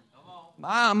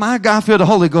 My God, I feel the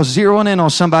Holy Ghost zeroing in on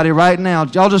somebody right now.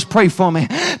 Y'all just pray for me.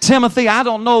 Timothy, I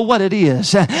don't know what it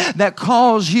is that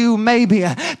caused you maybe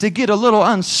to get a little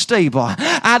unstable.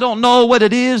 I don't know what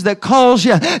it is that caused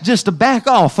you just to back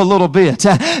off a little bit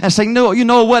and say, no, you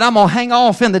know what, I'm going to hang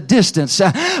off in the distance.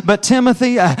 But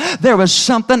Timothy, there was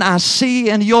something I see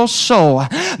in your soul.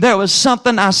 There was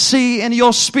something I see in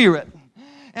your spirit.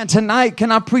 And tonight,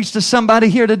 can I preach to somebody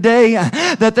here today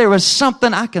that there is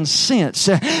something I can sense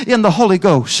in the Holy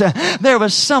Ghost. There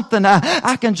is something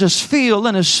I can just feel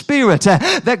in His Spirit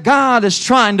that God is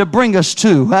trying to bring us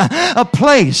to. A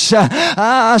place,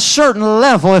 a certain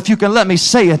level, if you can let me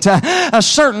say it, a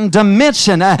certain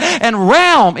dimension and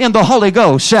realm in the Holy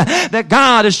Ghost that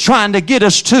God is trying to get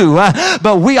us to.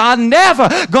 But we are never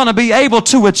going to be able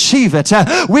to achieve it.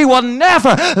 We will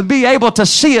never be able to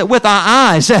see it with our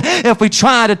eyes if we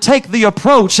try to take the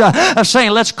approach of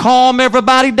saying, let's calm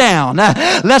everybody down.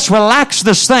 Let's relax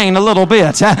this thing a little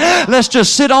bit. Let's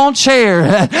just sit on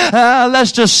chair.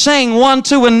 Let's just sing one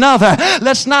to another.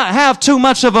 Let's not have too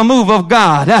much of a move of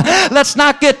God. Let's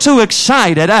not get too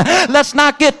excited. Let's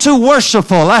not get too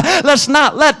worshipful. Let's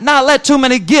not let too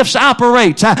many gifts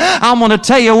operate. I'm going to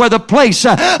tell you where the place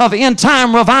of end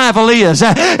time revival is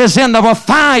in the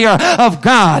fire of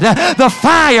God. The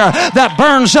fire that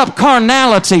burns up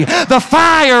carnality. The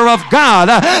fire of God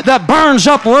that burns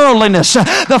up worldliness.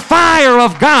 The fire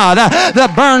of God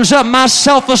that burns up my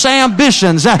selfish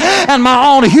ambitions and my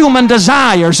own human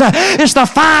desires. It's the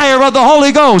fire of the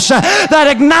Holy Ghost that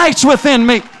ignites within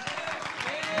me.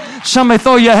 Somebody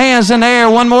throw your hands in the air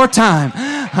one more time.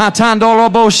 Oh,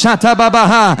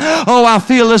 I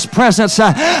feel His presence.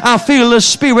 I feel His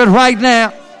Spirit right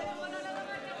now.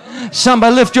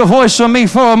 Somebody lift your voice for me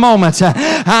for a moment.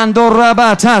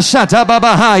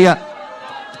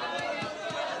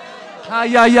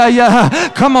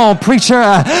 Come on,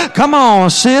 preacher. Come on,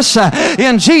 sis.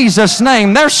 In Jesus'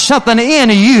 name, there's something in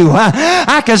you.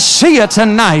 I can see it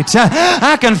tonight.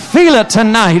 I can feel it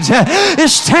tonight.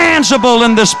 It's tangible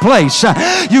in this place.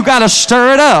 You got to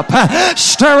stir it up.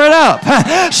 Stir it up.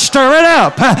 Stir it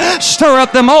up. Stir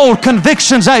up them old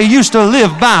convictions that you used to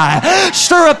live by.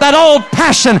 Stir up that old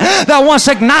passion that once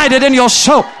ignited in your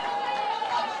soul.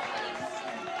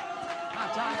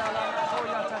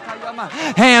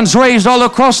 Hands raised all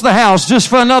across the house just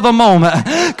for another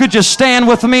moment. Could you stand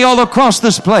with me all across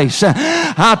this place? In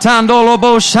the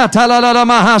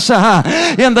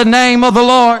name of the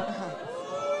Lord.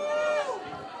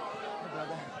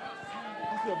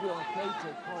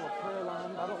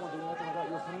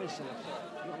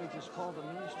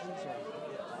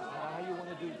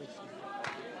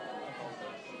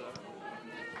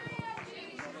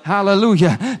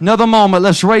 Hallelujah. Another moment.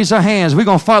 Let's raise our hands. We're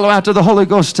going to follow after the Holy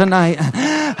Ghost tonight.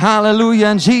 Hallelujah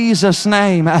in Jesus'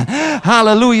 name.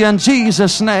 Hallelujah in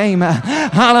Jesus' name.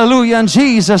 Hallelujah in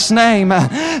Jesus' name.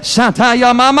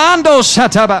 Sataya mamando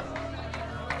sataba.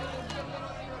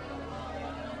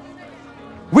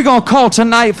 We're going to call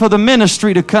tonight for the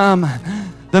ministry to come.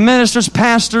 The ministers,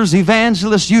 pastors,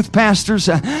 evangelists, youth pastors.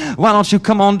 Why don't you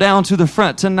come on down to the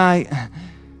front tonight?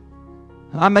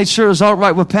 I made sure it was all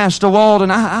right with Pastor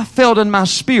Walden. I felt in my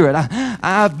spirit.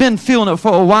 I've been feeling it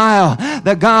for a while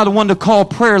that God wanted to call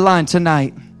prayer line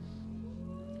tonight.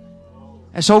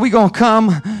 And so we're going to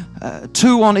come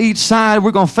two on each side.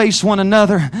 We're going to face one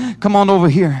another. Come on over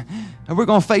here. And we're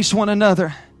going to face one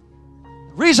another.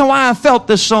 The reason why I felt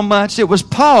this so much, it was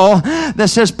Paul that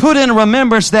says, put in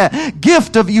remembrance that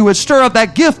gift of you, would stir up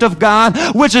that gift of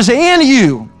God which is in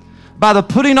you by the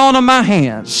putting on of my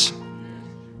hands.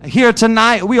 Here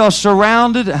tonight, we are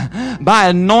surrounded by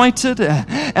anointed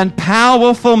and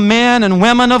powerful men and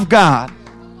women of God.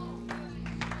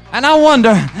 And I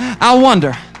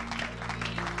wonder,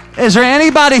 is there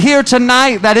anybody here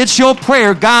tonight that it's your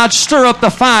prayer, God, stir up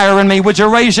the fire in me? Would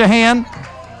you raise your hand?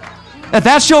 If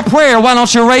that's your prayer, why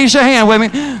don't you raise your hand with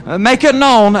me? Make it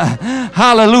known.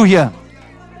 Hallelujah.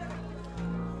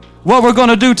 What we're going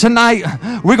to do tonight,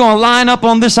 we're going to line up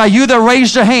on this side. You that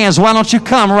raised your hands, why don't you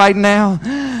come right now?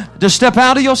 Just step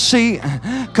out of your seat.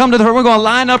 Come to the, we're going to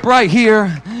line up right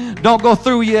here. Don't go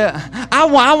through yet. I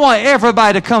want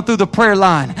everybody to come through the prayer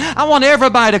line. I want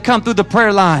everybody to come through the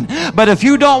prayer line. But if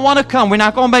you don't want to come, we're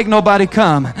not going to make nobody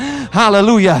come.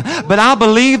 Hallelujah. But I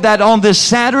believe that on this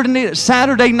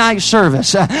Saturday night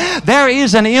service, there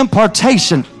is an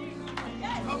impartation.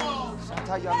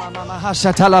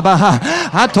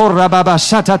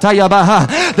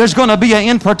 There's going to be an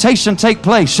impartation take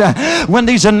place when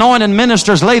these anointed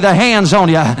ministers lay their hands on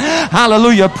you.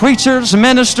 Hallelujah. Preachers,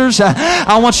 ministers,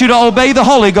 I want you to obey the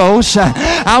Holy Ghost.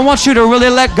 I want you to really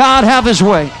let God have His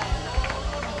way.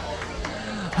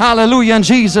 Hallelujah, in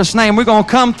Jesus' name. We're going to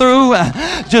come through.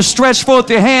 Just stretch forth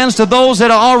your hands to those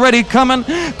that are already coming.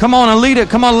 Come on and lead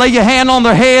it. Come on, lay your hand on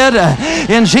their head.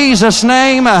 In Jesus'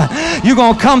 name, you're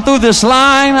going to come through this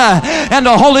line and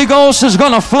the Holy Ghost is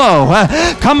going to flow.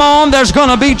 Come on, there's going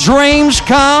to be dreams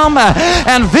come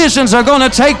and visions are going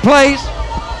to take place.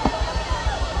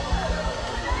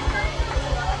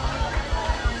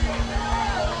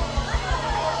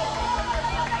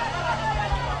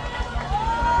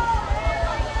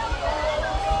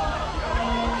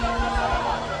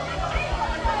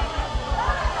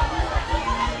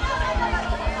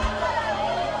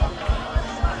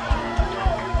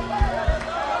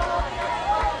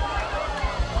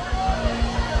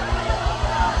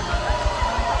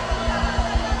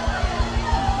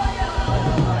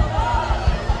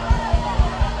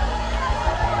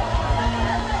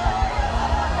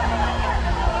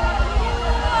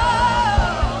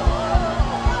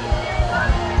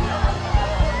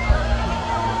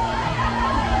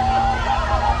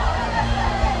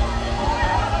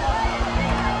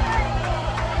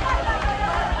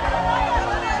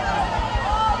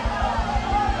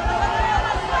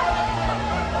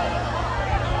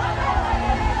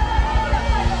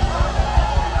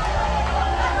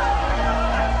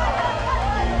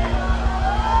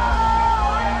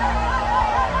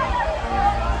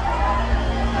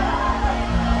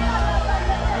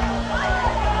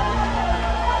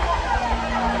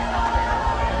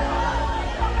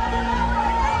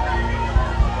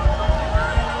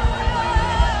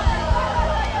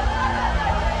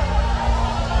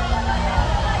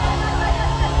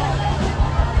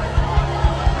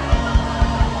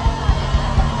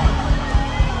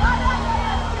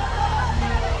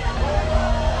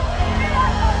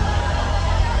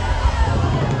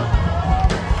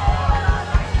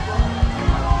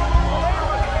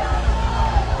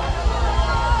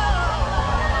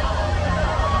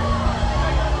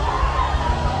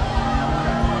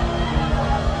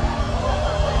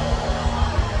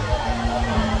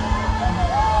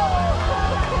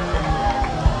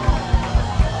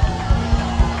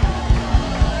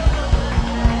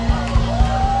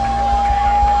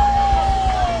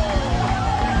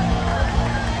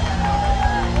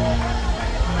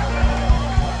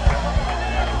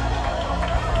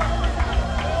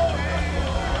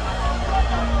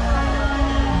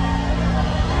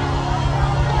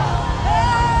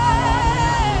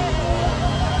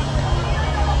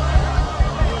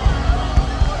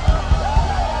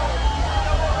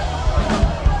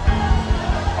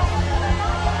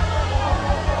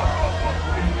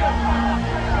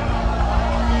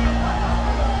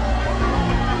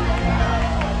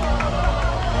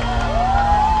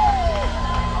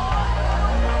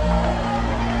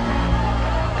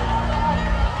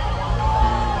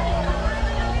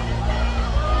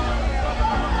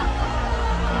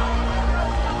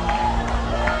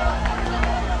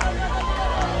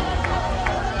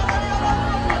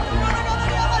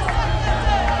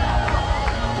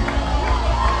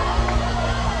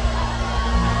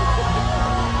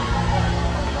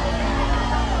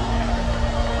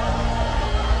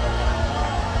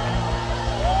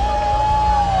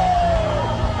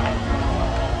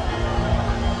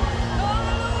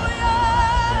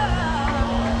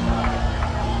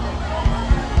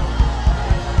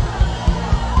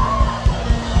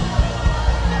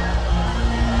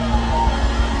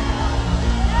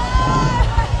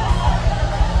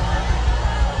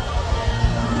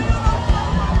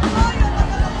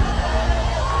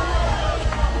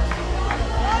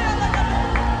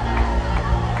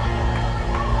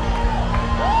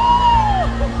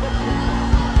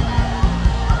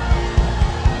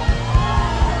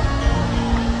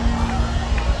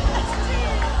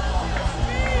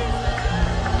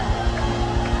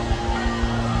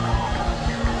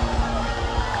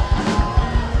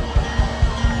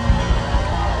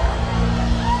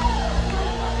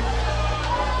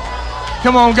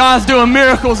 Come on, God's doing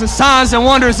miracles and signs and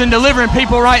wonders and delivering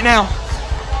people right now.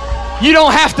 You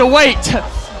don't have to wait.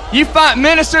 You find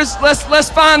ministers, let's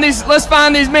find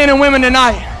these men and women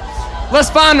tonight. Let's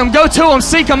find them, go to them,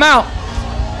 seek them out.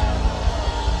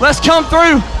 Let's come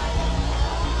through.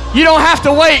 You don't have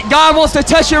to wait. God wants to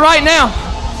touch you right now.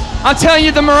 I'm telling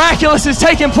you, the miraculous is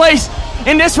taking place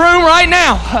in this room right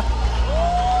now.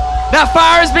 That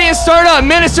fire is being stirred up.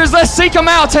 Ministers, let's seek them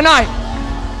out tonight.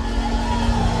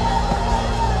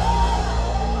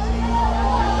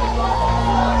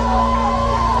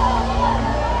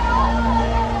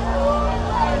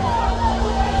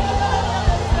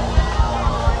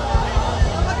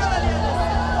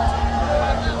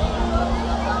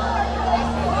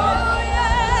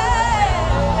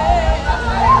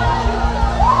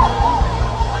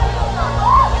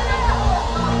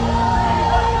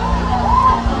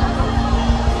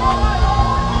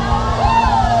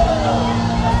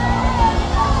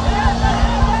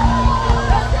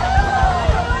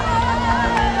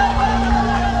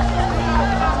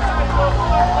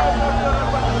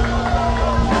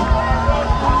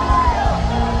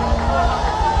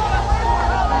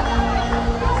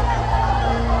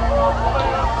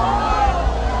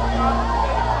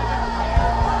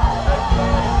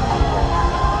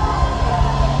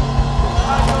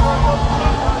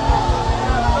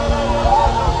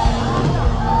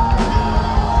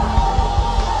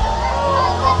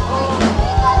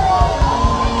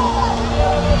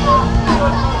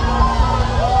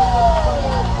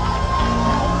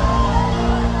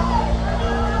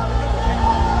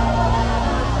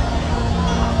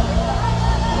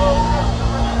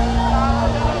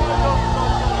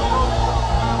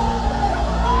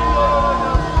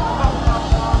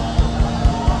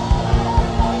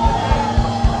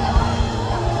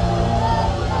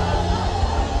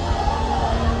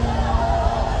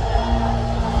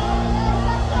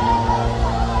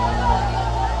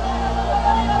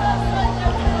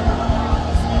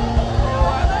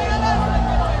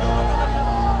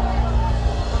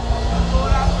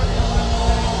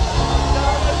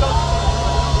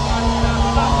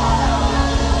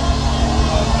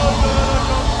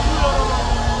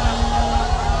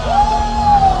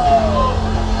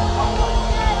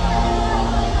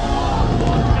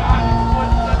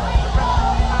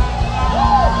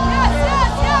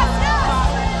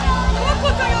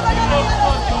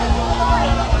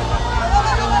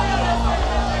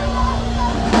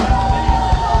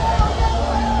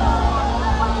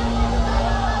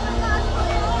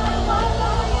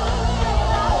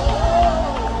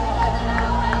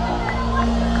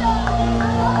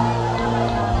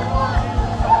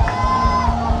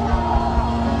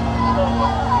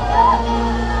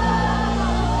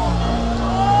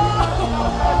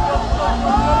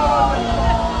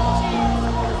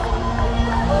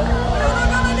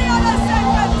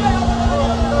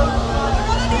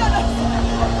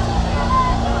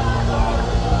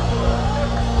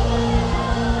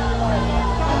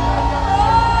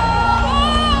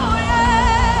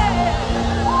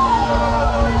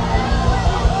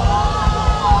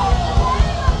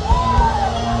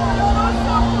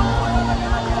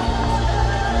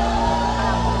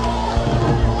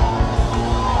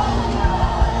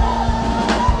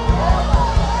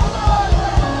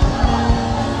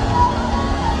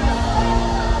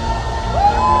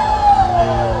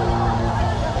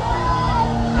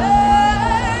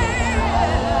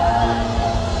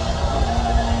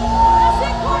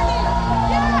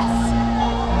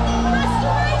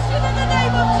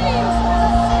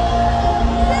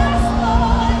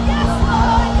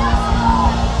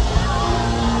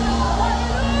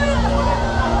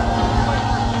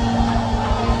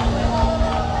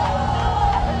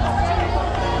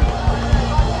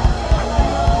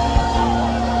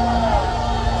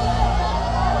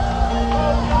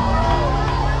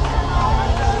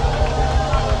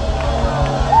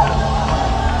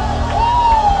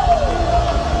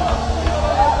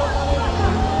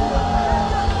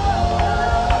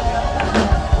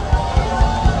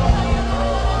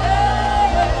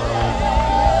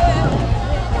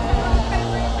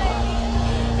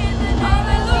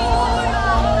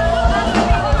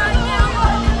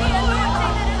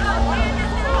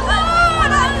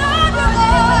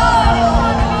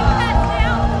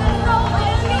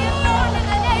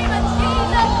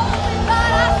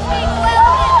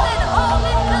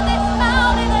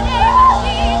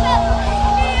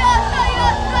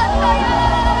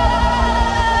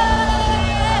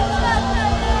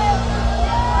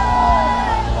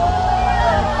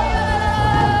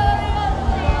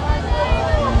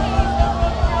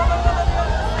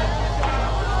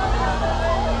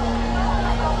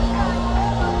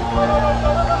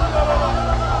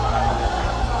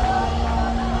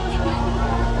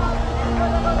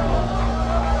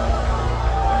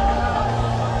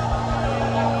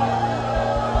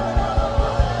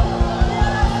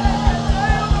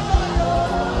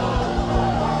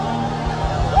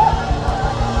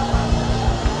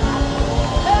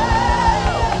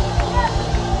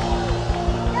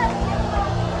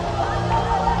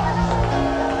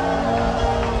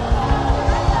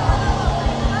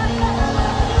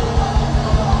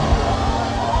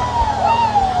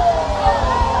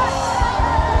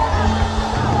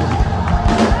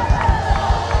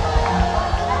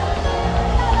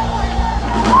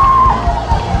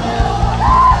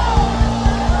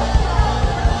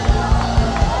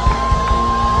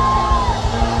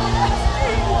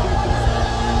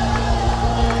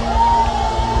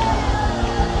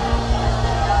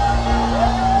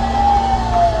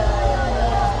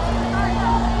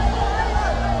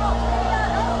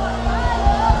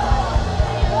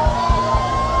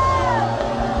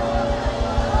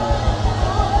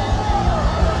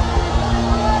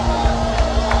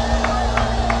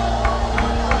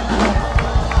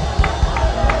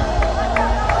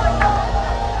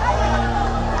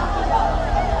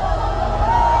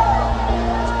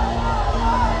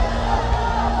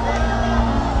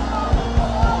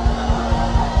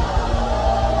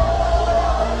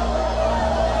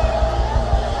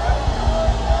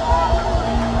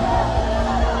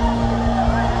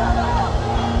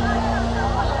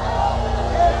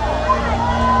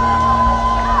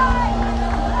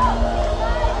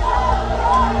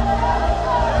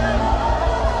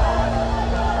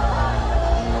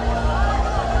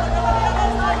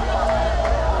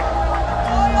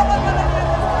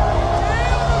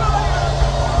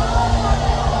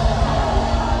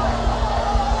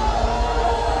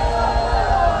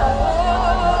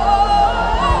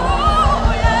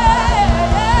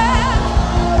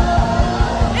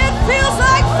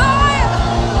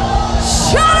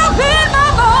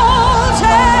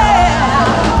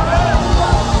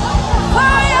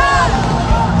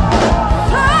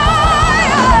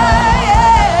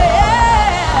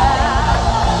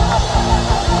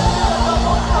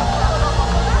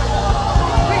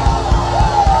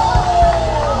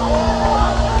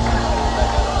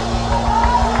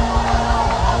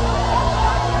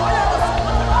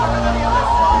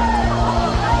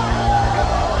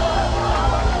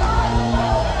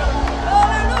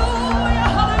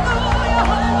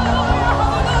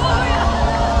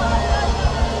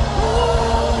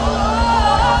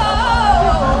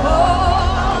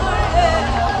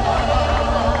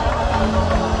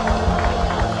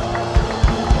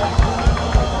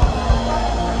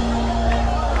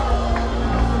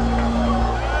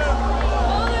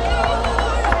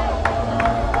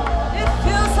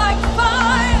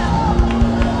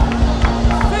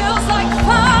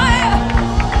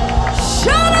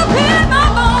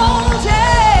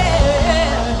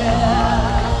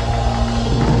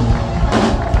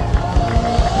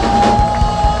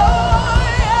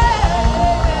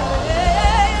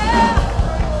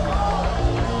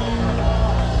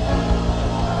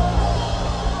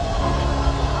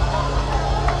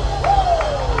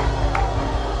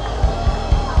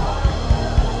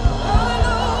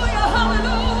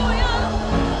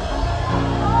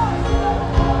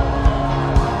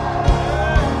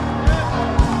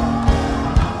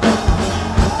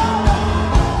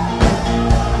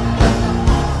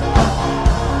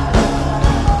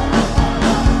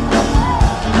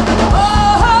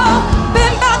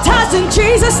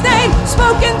 Jesus' name.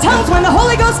 Spoke in tongues when the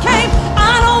Holy Ghost came.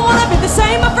 I don't want to be the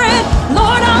same, my friend.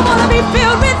 Lord, I want to be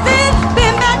filled with it.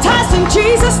 Been baptized in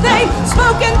Jesus' name.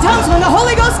 Spoke in tongues when the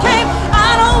Holy Ghost came.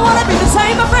 I don't want to be the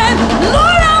same, my friend.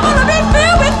 Lord, I want to be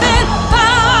filled with it.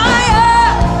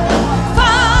 Fire,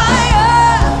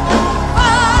 fire,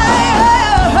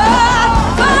 fire,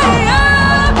 fire, fire,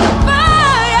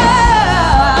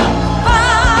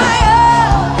 fire,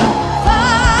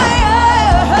 fire.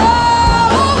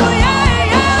 Oh,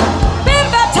 yeah, yeah. Been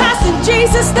baptized in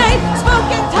Jesus' name. Spoke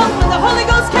in tongues when the Holy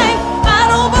Ghost came. I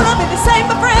don't want to be the same,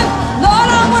 my friend. Lord,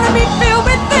 I want to be filled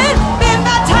with it. Been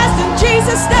baptized in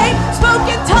Jesus' name. Spoke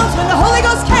in tongues when the Holy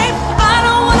Ghost came. I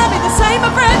don't want to be the same, my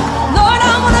friend. Lord,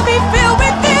 I want to be filled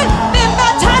with it. Been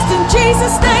baptized in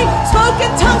Jesus' name. Spoke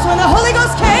in tongues when the Holy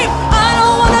Ghost came. I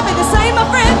don't want to be the same, my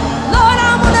friend. Lord,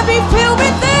 I want to be filled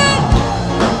with it.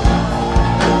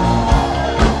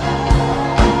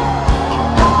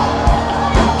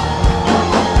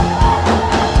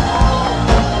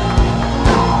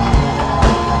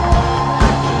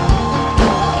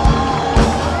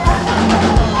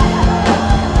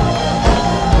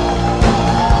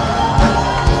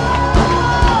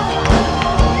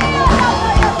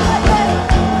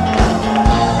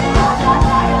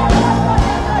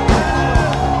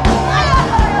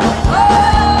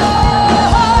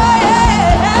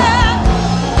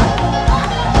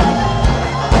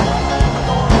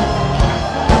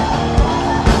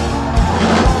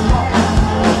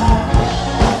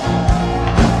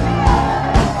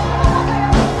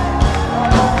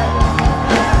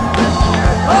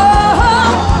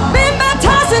 Been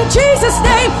baptized in Jesus'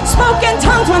 name. Spoke in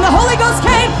tongues when the Holy Ghost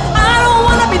came. I don't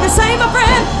want to be the same, my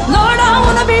friend. Lord, I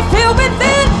want to be filled with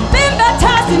it. Been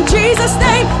baptized in Jesus'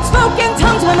 name. Spoke in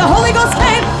tongues when the Holy Ghost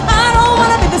came. I don't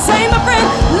want to be the same, my friend.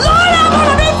 Lord, I want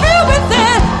to be filled with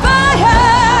it.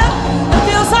 Fire. It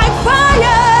feels like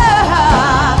fire.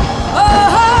 Oh,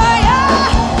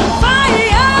 yeah. Fire,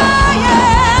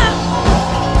 yeah.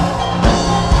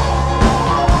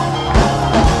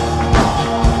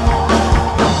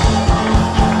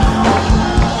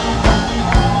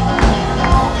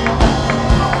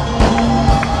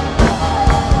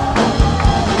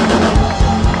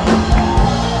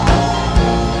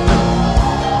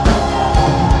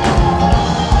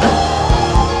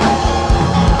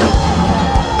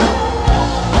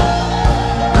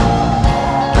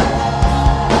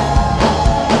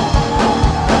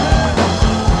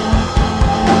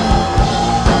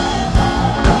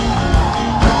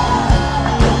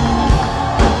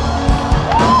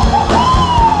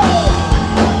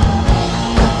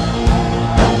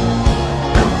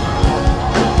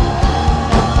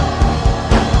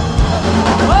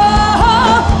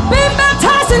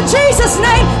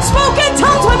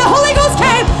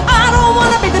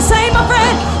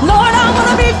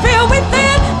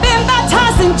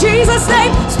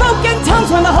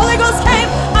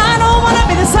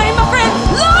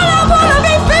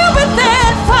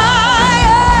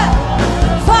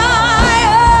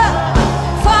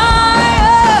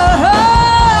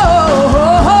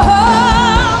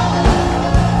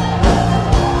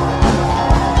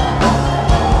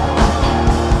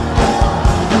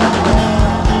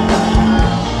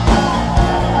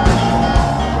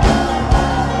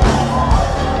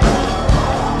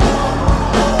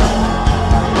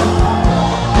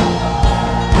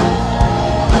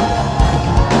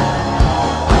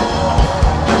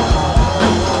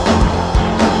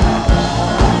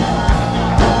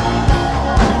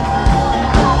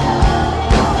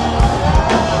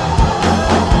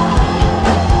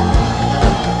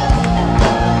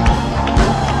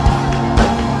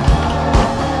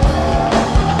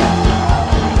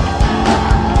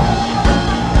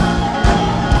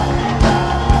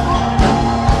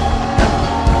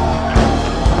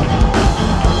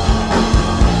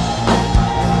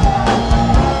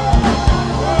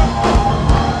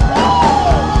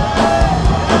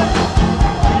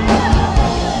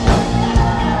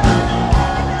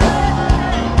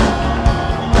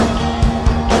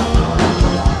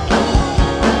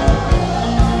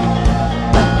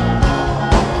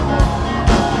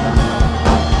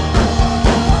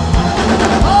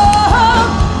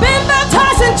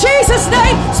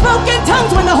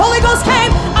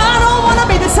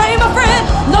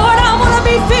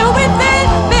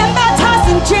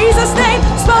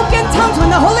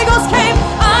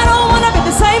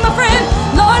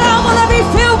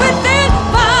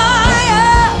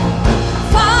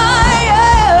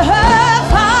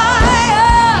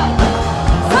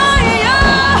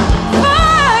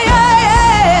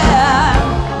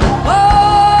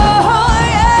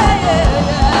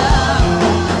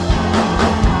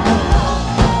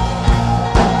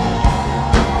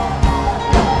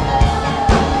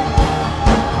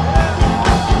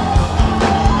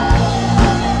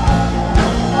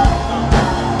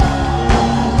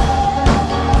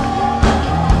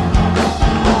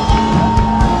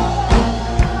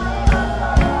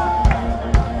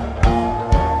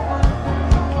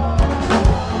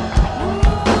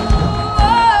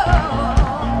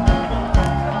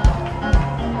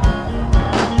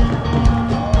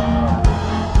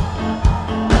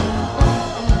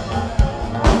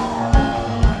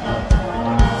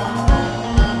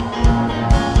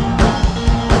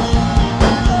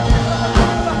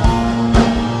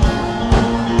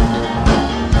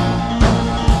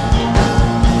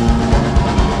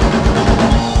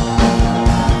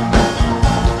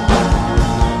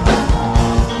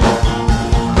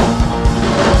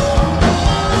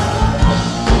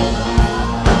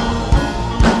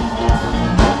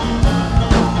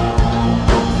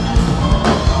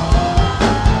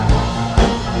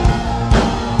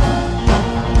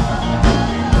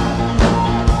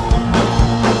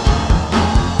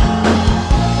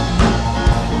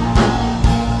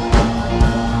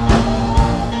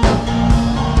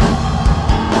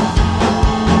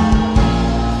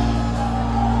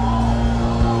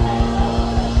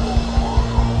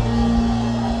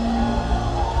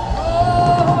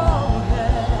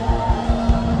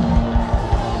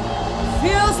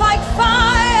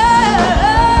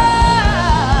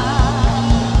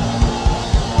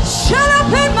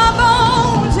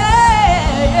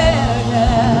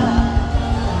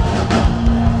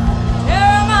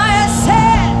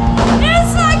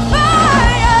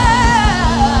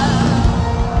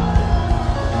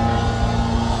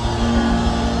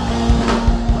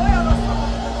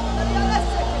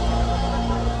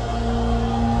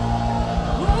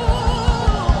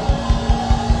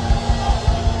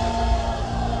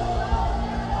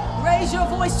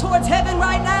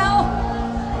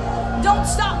 Don't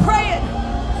stop praying.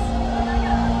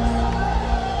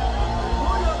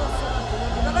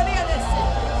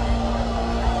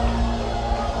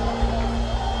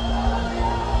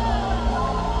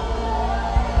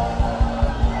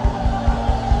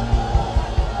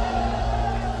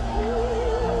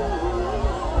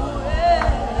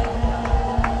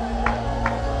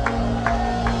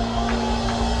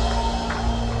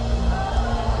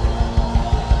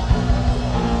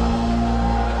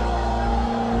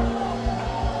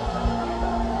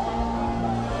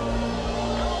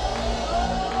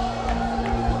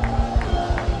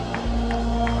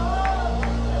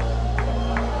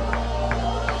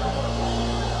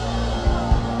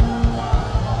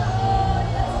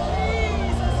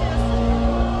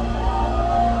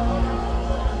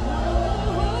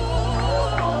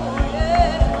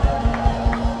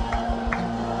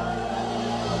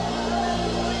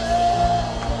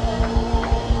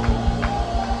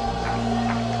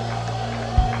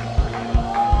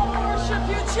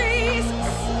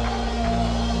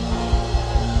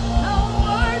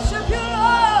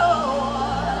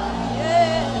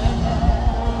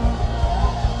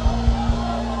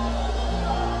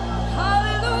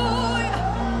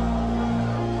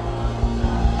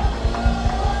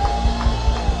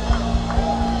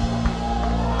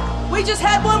 We just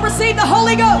had one receive the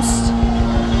Holy Ghost.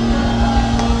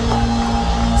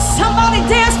 Somebody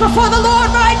dance before the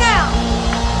Lord right now.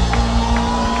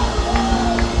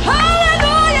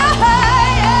 Hallelujah.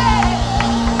 Hey, hey.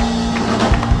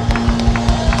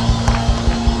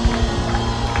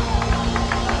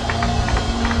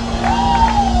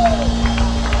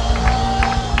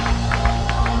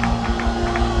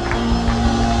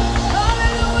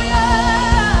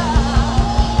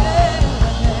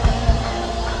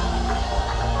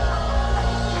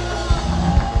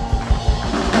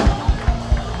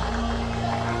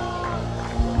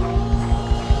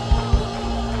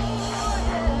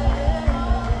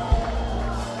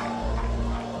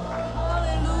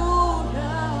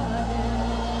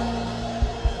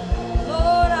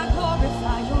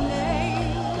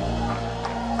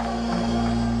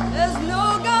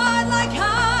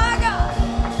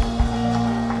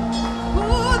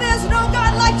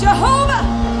 Jehovah.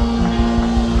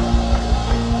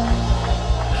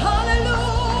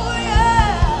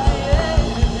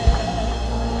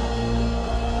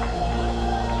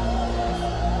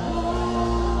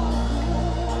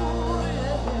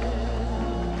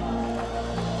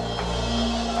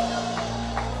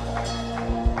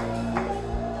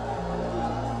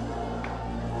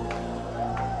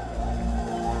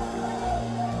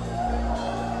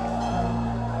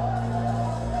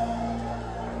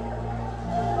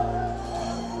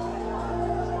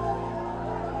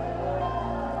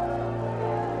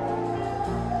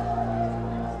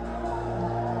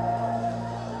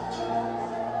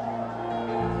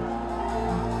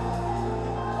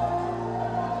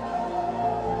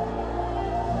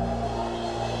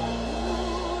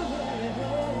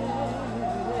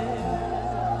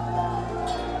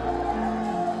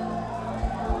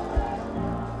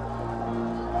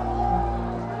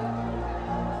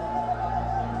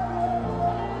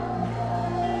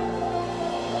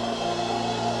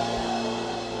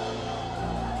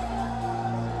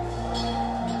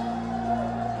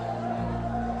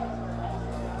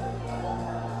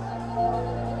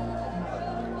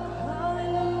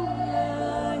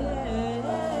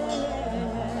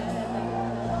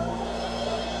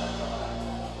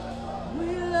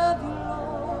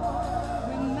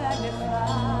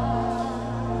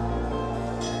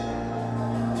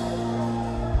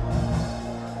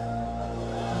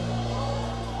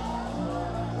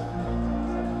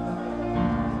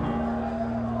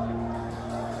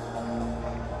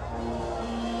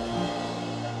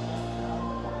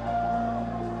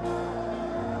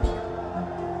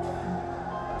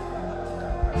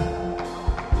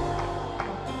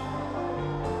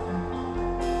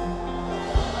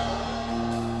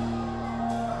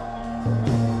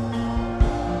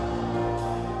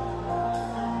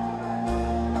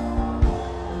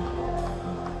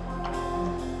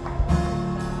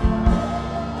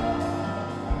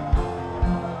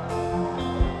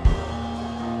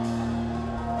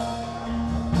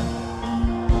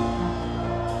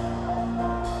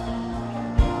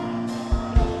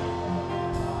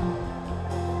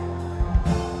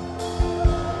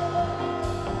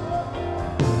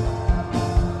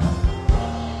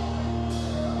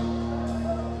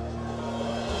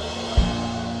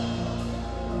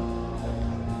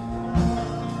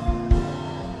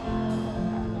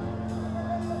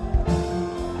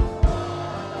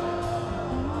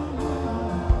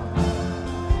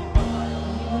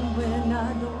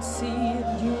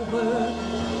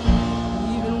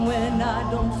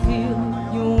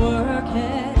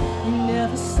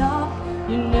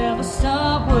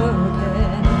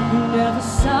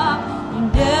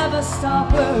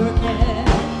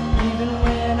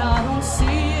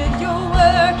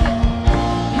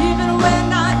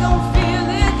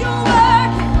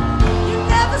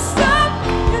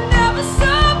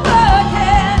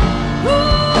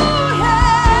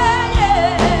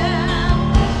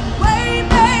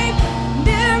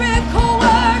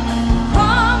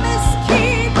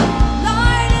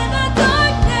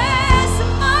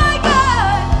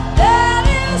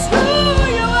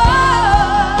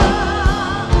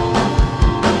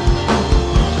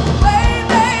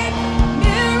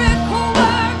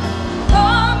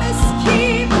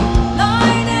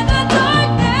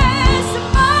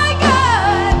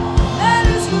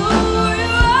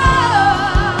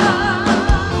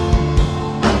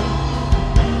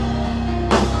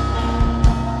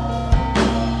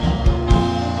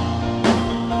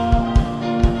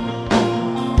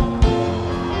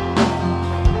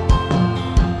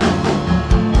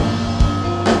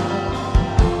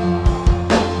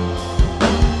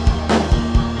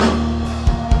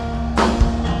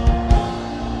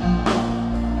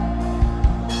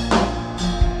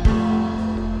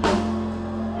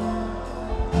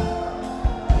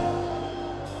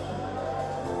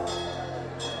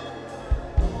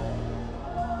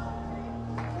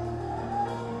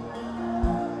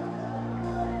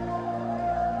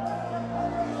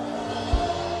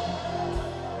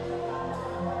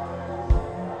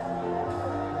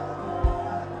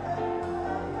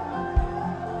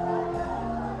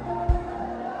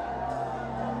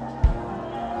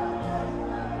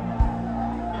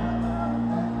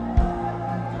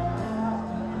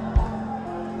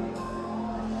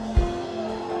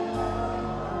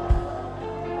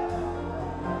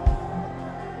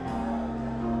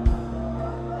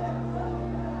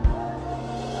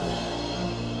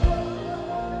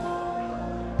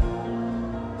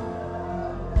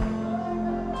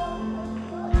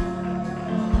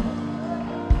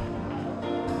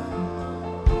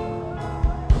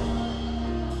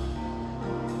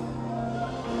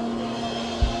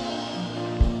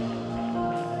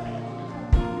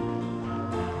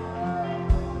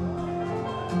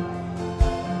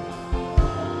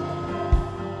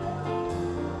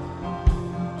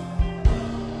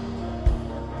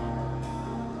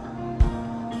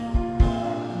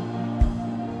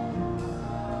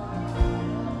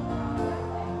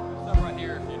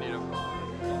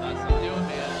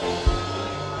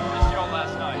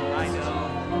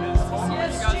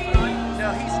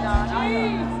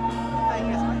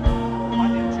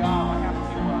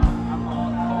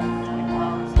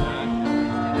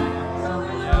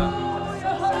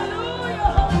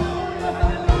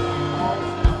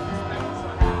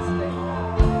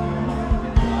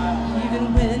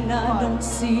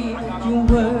 you're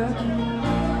working.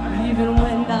 Even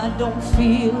when I don't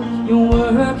feel you're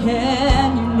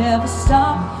working, you never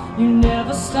stop working. You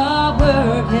never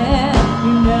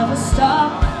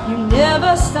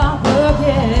stop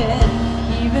working.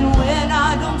 Even when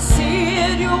I don't see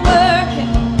it, you're working.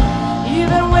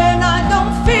 Even when I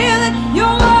don't feel it, you're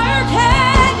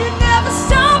working. You never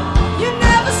stop working. You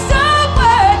never stop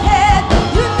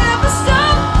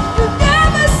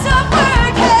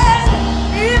working.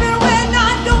 Even when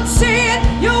I don't see it,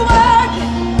 you're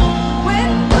working.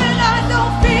 When I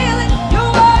don't feel it,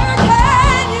 you're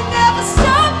working. You never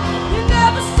stop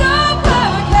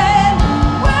working.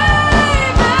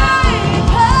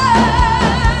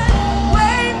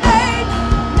 Way make,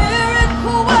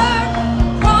 miracle work,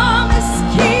 promise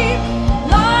keep,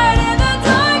 light in the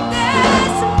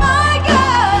darkness. My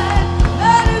God,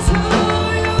 that is who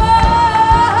you are.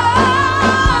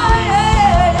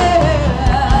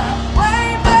 Yeah. Way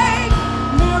make,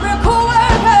 miracle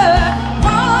worker,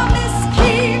 promise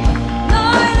keep,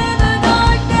 light in the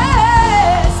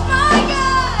darkness. My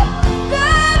God,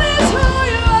 that is who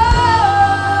you are.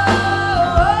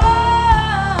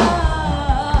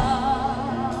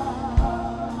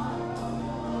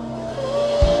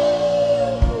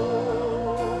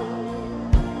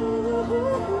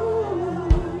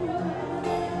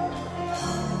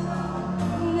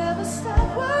 Never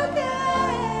stop working.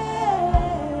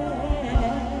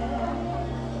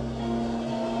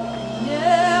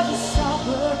 Never stop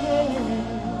working.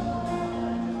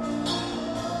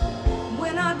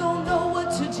 When I don't know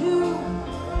what to do,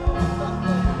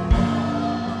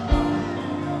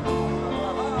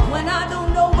 when I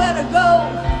don't know where to go,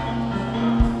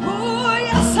 oh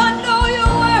yes, I know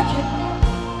you're working.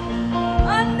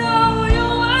 I know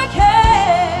you're working.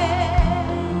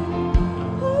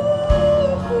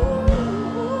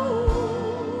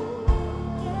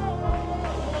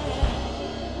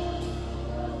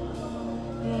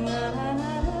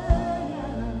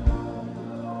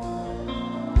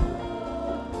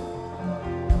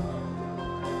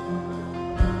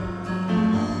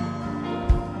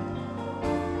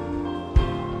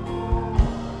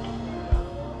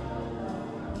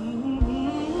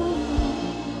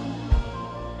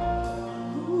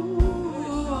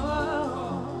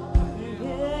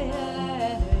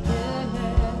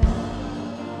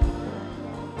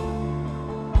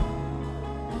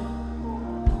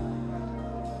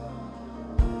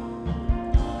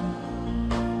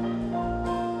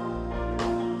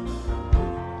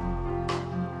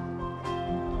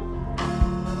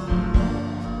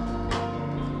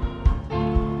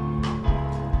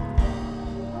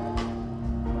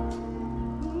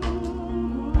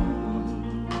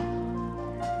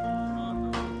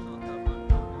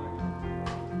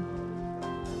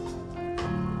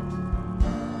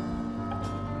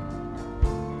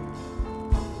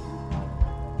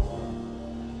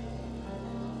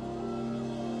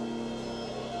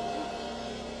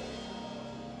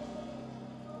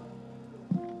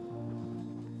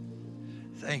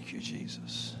 Thank you,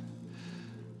 Jesus.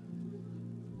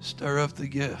 Stir up the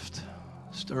gift.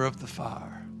 Stir up the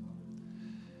fire.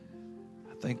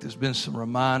 I think there's been some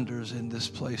reminders in this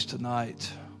place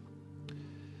tonight.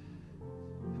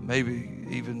 Maybe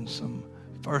even some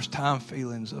first-time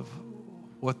feelings of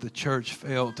what the church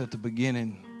felt at the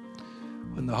beginning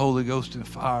when the Holy Ghost and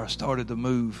fire started to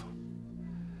move.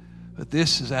 But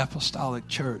this is apostolic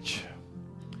church.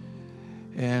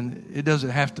 And it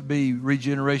doesn't have to be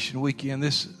Regeneration Weekend.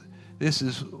 This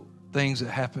is things that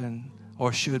happen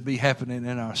or should be happening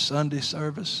in our Sunday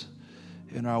service,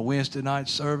 in our Wednesday night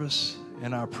service,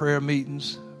 in our prayer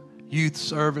meetings, youth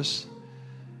service.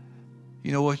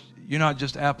 You know what? You're not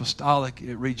just apostolic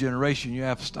at Regeneration. You're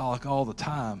apostolic all the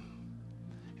time.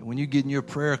 And when you get in your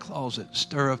prayer closet,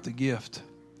 stir up the gift.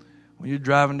 When you're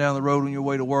driving down the road on your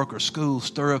way to work or school,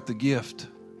 stir up the gift.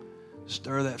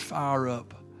 Stir that fire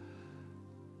up.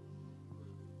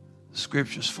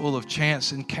 Scripture's full of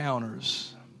chance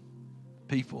encounters.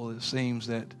 People, it seems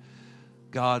that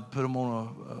God put them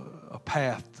on a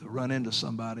path to run into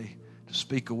somebody, to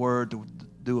speak a word, to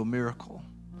do a miracle.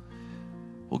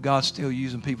 Well, God's still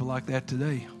using people like that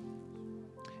today.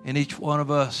 And each one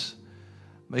of us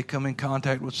may come in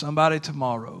contact with somebody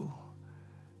tomorrow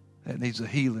that needs a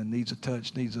healing, needs a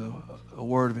touch, needs a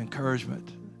word of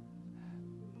encouragement,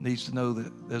 needs to know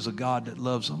that there's a God that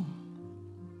loves them.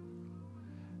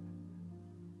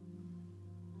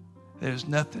 There's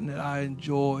nothing that I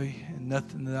enjoy and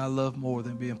nothing that I love more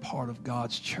than being part of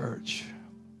God's church.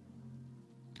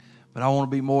 But I want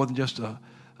to be more than just a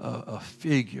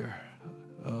figure,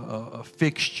 a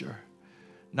fixture,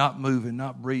 not moving,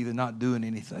 not breathing, not doing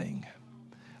anything.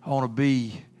 I want to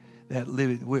be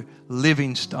we're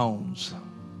living stones.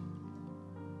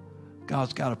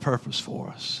 God's got a purpose for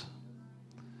us.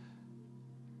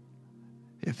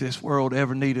 If this world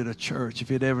ever needed a church,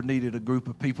 if it ever needed a group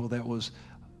of people that was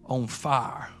on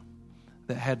fire,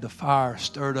 that had the fire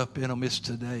stirred up in them, it's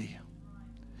today.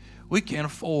 We can't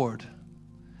afford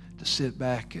to sit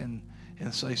back and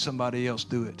say somebody else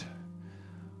do it.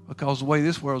 Because the way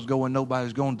this world's going,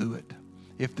 nobody's going to do it.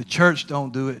 If the church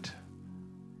don't do it,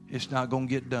 it's not going to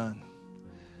get done.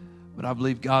 But I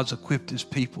believe God's equipped His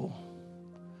people.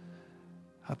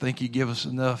 I think He gives us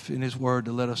enough in His Word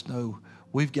to let us know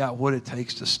we've got what it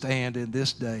takes to stand in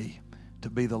this day, to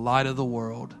be the light of the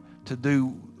world, to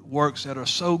do works that are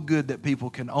so good that people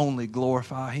can only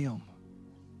glorify Him.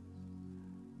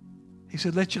 He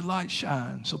said, let your light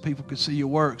shine so people can see your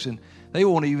works. And they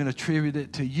won't even attribute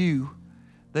it to you.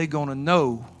 They're going to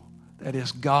know that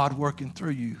it's God working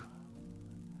through you.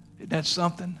 Isn't that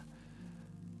something?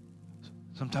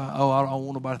 Sometimes, I don't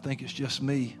want nobody to think it's just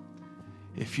me.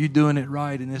 If you're doing it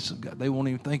right and it's God, they won't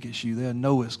even think it's you. They'll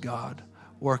know it's God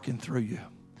working through you.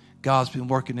 God's been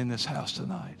working in this house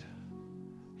tonight.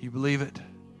 You believe it?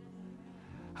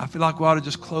 I feel like we ought to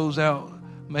just close out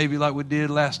maybe like we did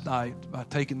last night by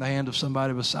taking the hand of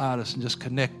somebody beside us and just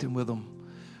connecting with them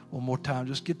one more time.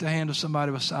 Just get the hand of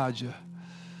somebody beside you.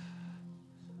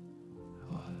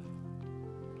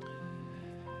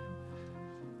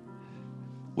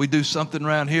 We do something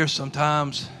around here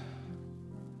sometimes.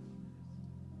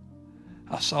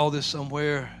 I saw this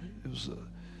somewhere. It was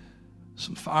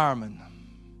some firemen.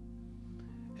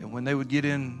 And when they would get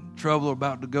in trouble or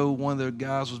about to go, one of their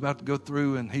guys was about to go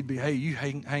through and he'd be, hey, you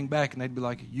hang back. And they'd be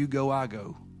like, you go, I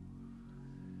go.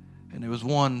 And there was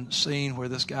one scene where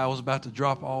this guy was about to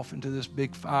drop off into this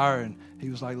big fire and he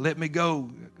was like, let me go.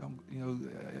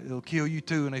 It'll kill you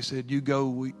too. And they said, you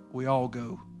go, we all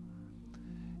go.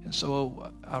 And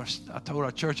so I told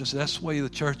our church, I said, that's the way the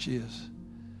church is.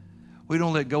 We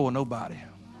don't let go of nobody.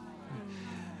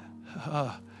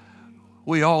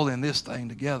 We all in this thing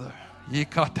together.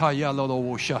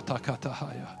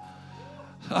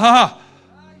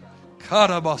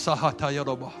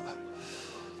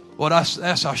 Well,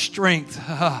 that's our strength.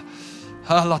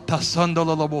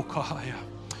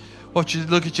 Want you to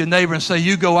look at your neighbor and say,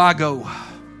 you go, I go.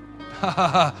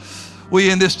 We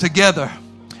in this together.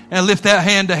 And lift that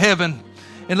hand to heaven.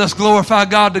 And let's glorify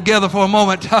God together for a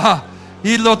moment. There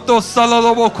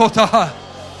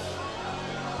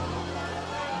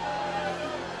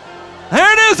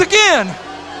it is again.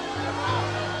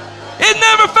 It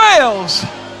never fails.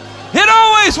 It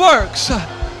always works.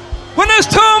 When there's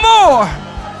two or more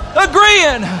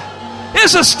agreeing,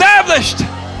 it's established.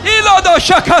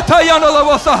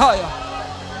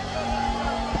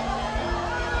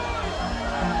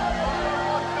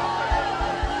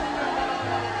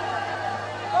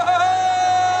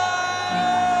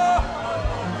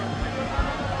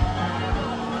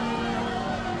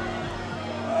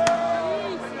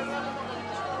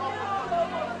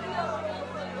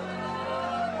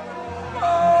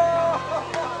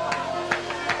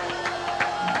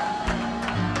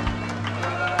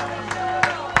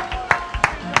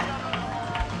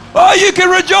 Oh, you can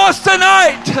rejoice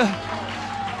tonight.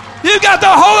 You got the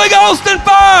Holy Ghost and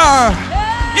fire.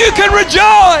 You can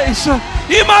rejoice.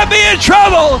 You might be in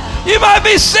trouble. You might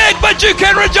be sick, but you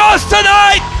can rejoice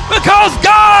tonight because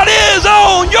God is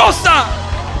on your side.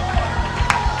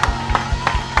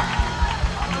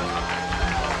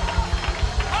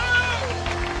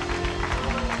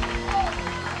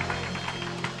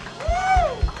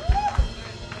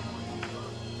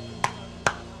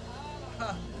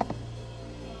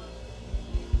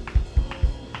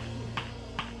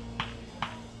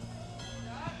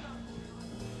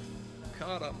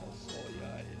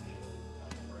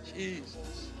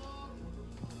 Jesus.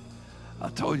 I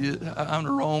told you I'm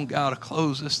the wrong guy to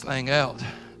close this thing out.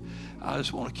 I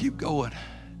just want to keep going.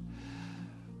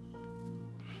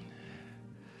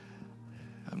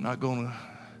 I'm not going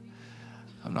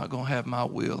to have my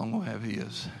will. I'm going to have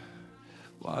His.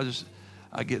 Well,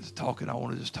 I get to talking. I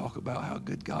want to just talk about how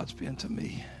good God's been to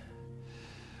me.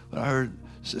 When I heard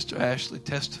Sister Ashley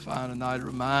testifying tonight, it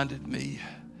reminded me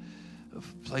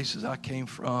of places I came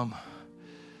from,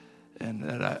 and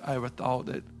that I ever thought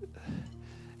that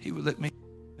He would let me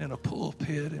in a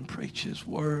pulpit and preach His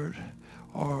word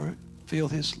or feel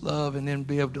His love and then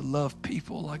be able to love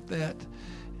people like that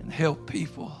and help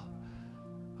people.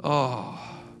 Oh,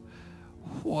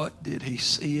 what did He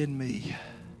see in me?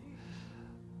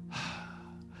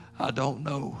 I don't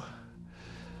know.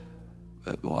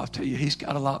 But well, I'll tell you, He's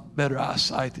got a lot better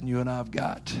eyesight than you and I've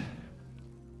got.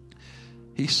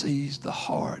 He sees the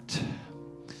heart.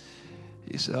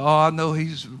 He said, oh, I know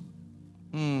he's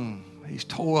He's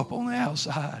tore up on the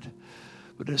outside,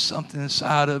 but there's something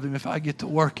inside of him. If I get to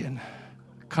working,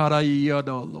 oh,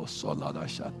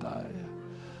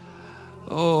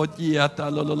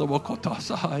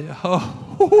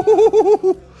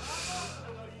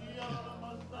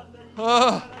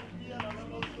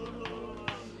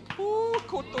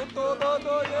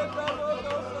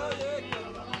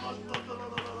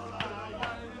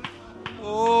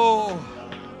 oh,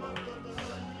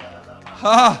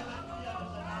 ha.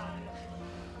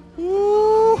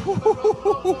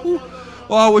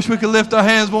 Oh, I wish we could lift our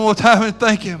hands one more time and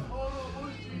thank Him.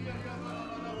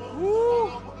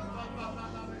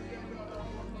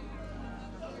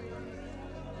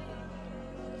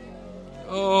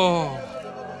 Oh.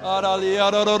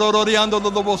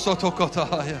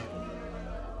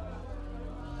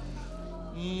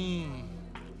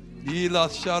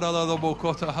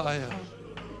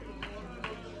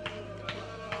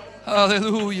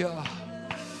 Hallelujah.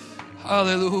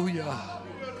 Hallelujah.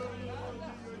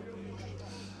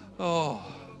 Oh,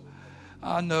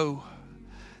 I know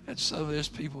that some of there's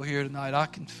people here tonight, I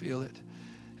can feel it,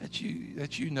 that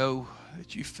you know,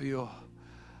 that you feel,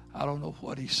 I don't know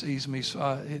what he sees me,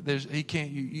 so he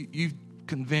can't, you've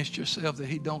convinced yourself that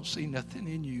he don't see nothing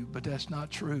in you, but that's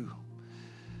not true.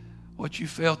 What you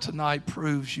felt tonight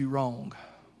proves you wrong.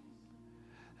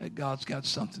 That God's got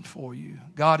something for you.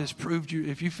 God has proved you,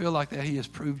 if you feel like that, He has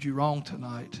proved you wrong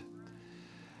tonight.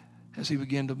 As He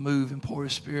began to move and pour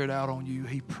His Spirit out on you,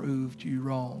 He proved you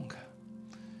wrong.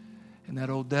 And that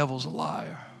old devil's a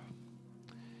liar.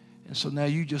 And so now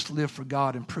you just live for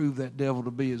God and prove that devil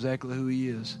to be exactly who he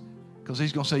is. Because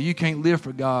he's going to say, you can't live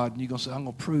for God. And you're going to say, I'm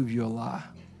going to prove you a lie.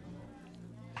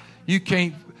 You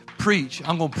can't preach.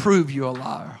 I'm going to prove you a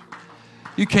liar.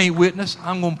 You can't witness.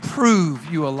 I'm going to prove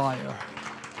you a liar.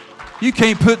 You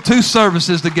can't put two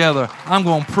services together. I'm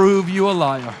going to prove you a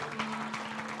liar.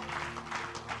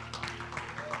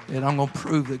 And I'm going to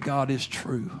prove that God is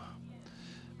true.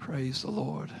 Praise the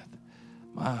Lord.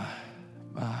 I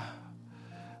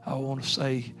want to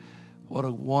say what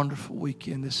a wonderful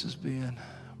weekend this has been.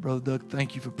 Brother Doug,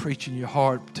 thank you for preaching your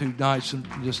heart 2 nights. And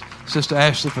just Sister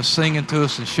Ashley for singing to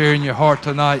us and sharing your heart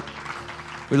tonight.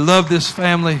 We love this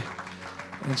family.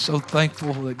 And so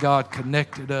thankful that God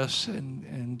connected us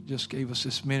and just gave us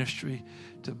this ministry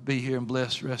to be here in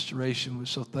Blessed Restoration. We're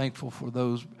so thankful for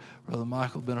those. Brother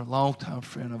Michael, been a long-time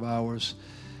friend of ours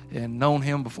and known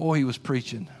him before he was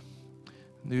preaching.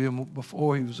 Knew him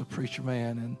before he was a preacher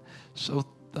man. And so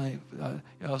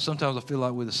sometimes I feel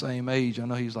like we're the same age. I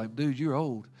know he's like, dude, you're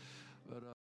old.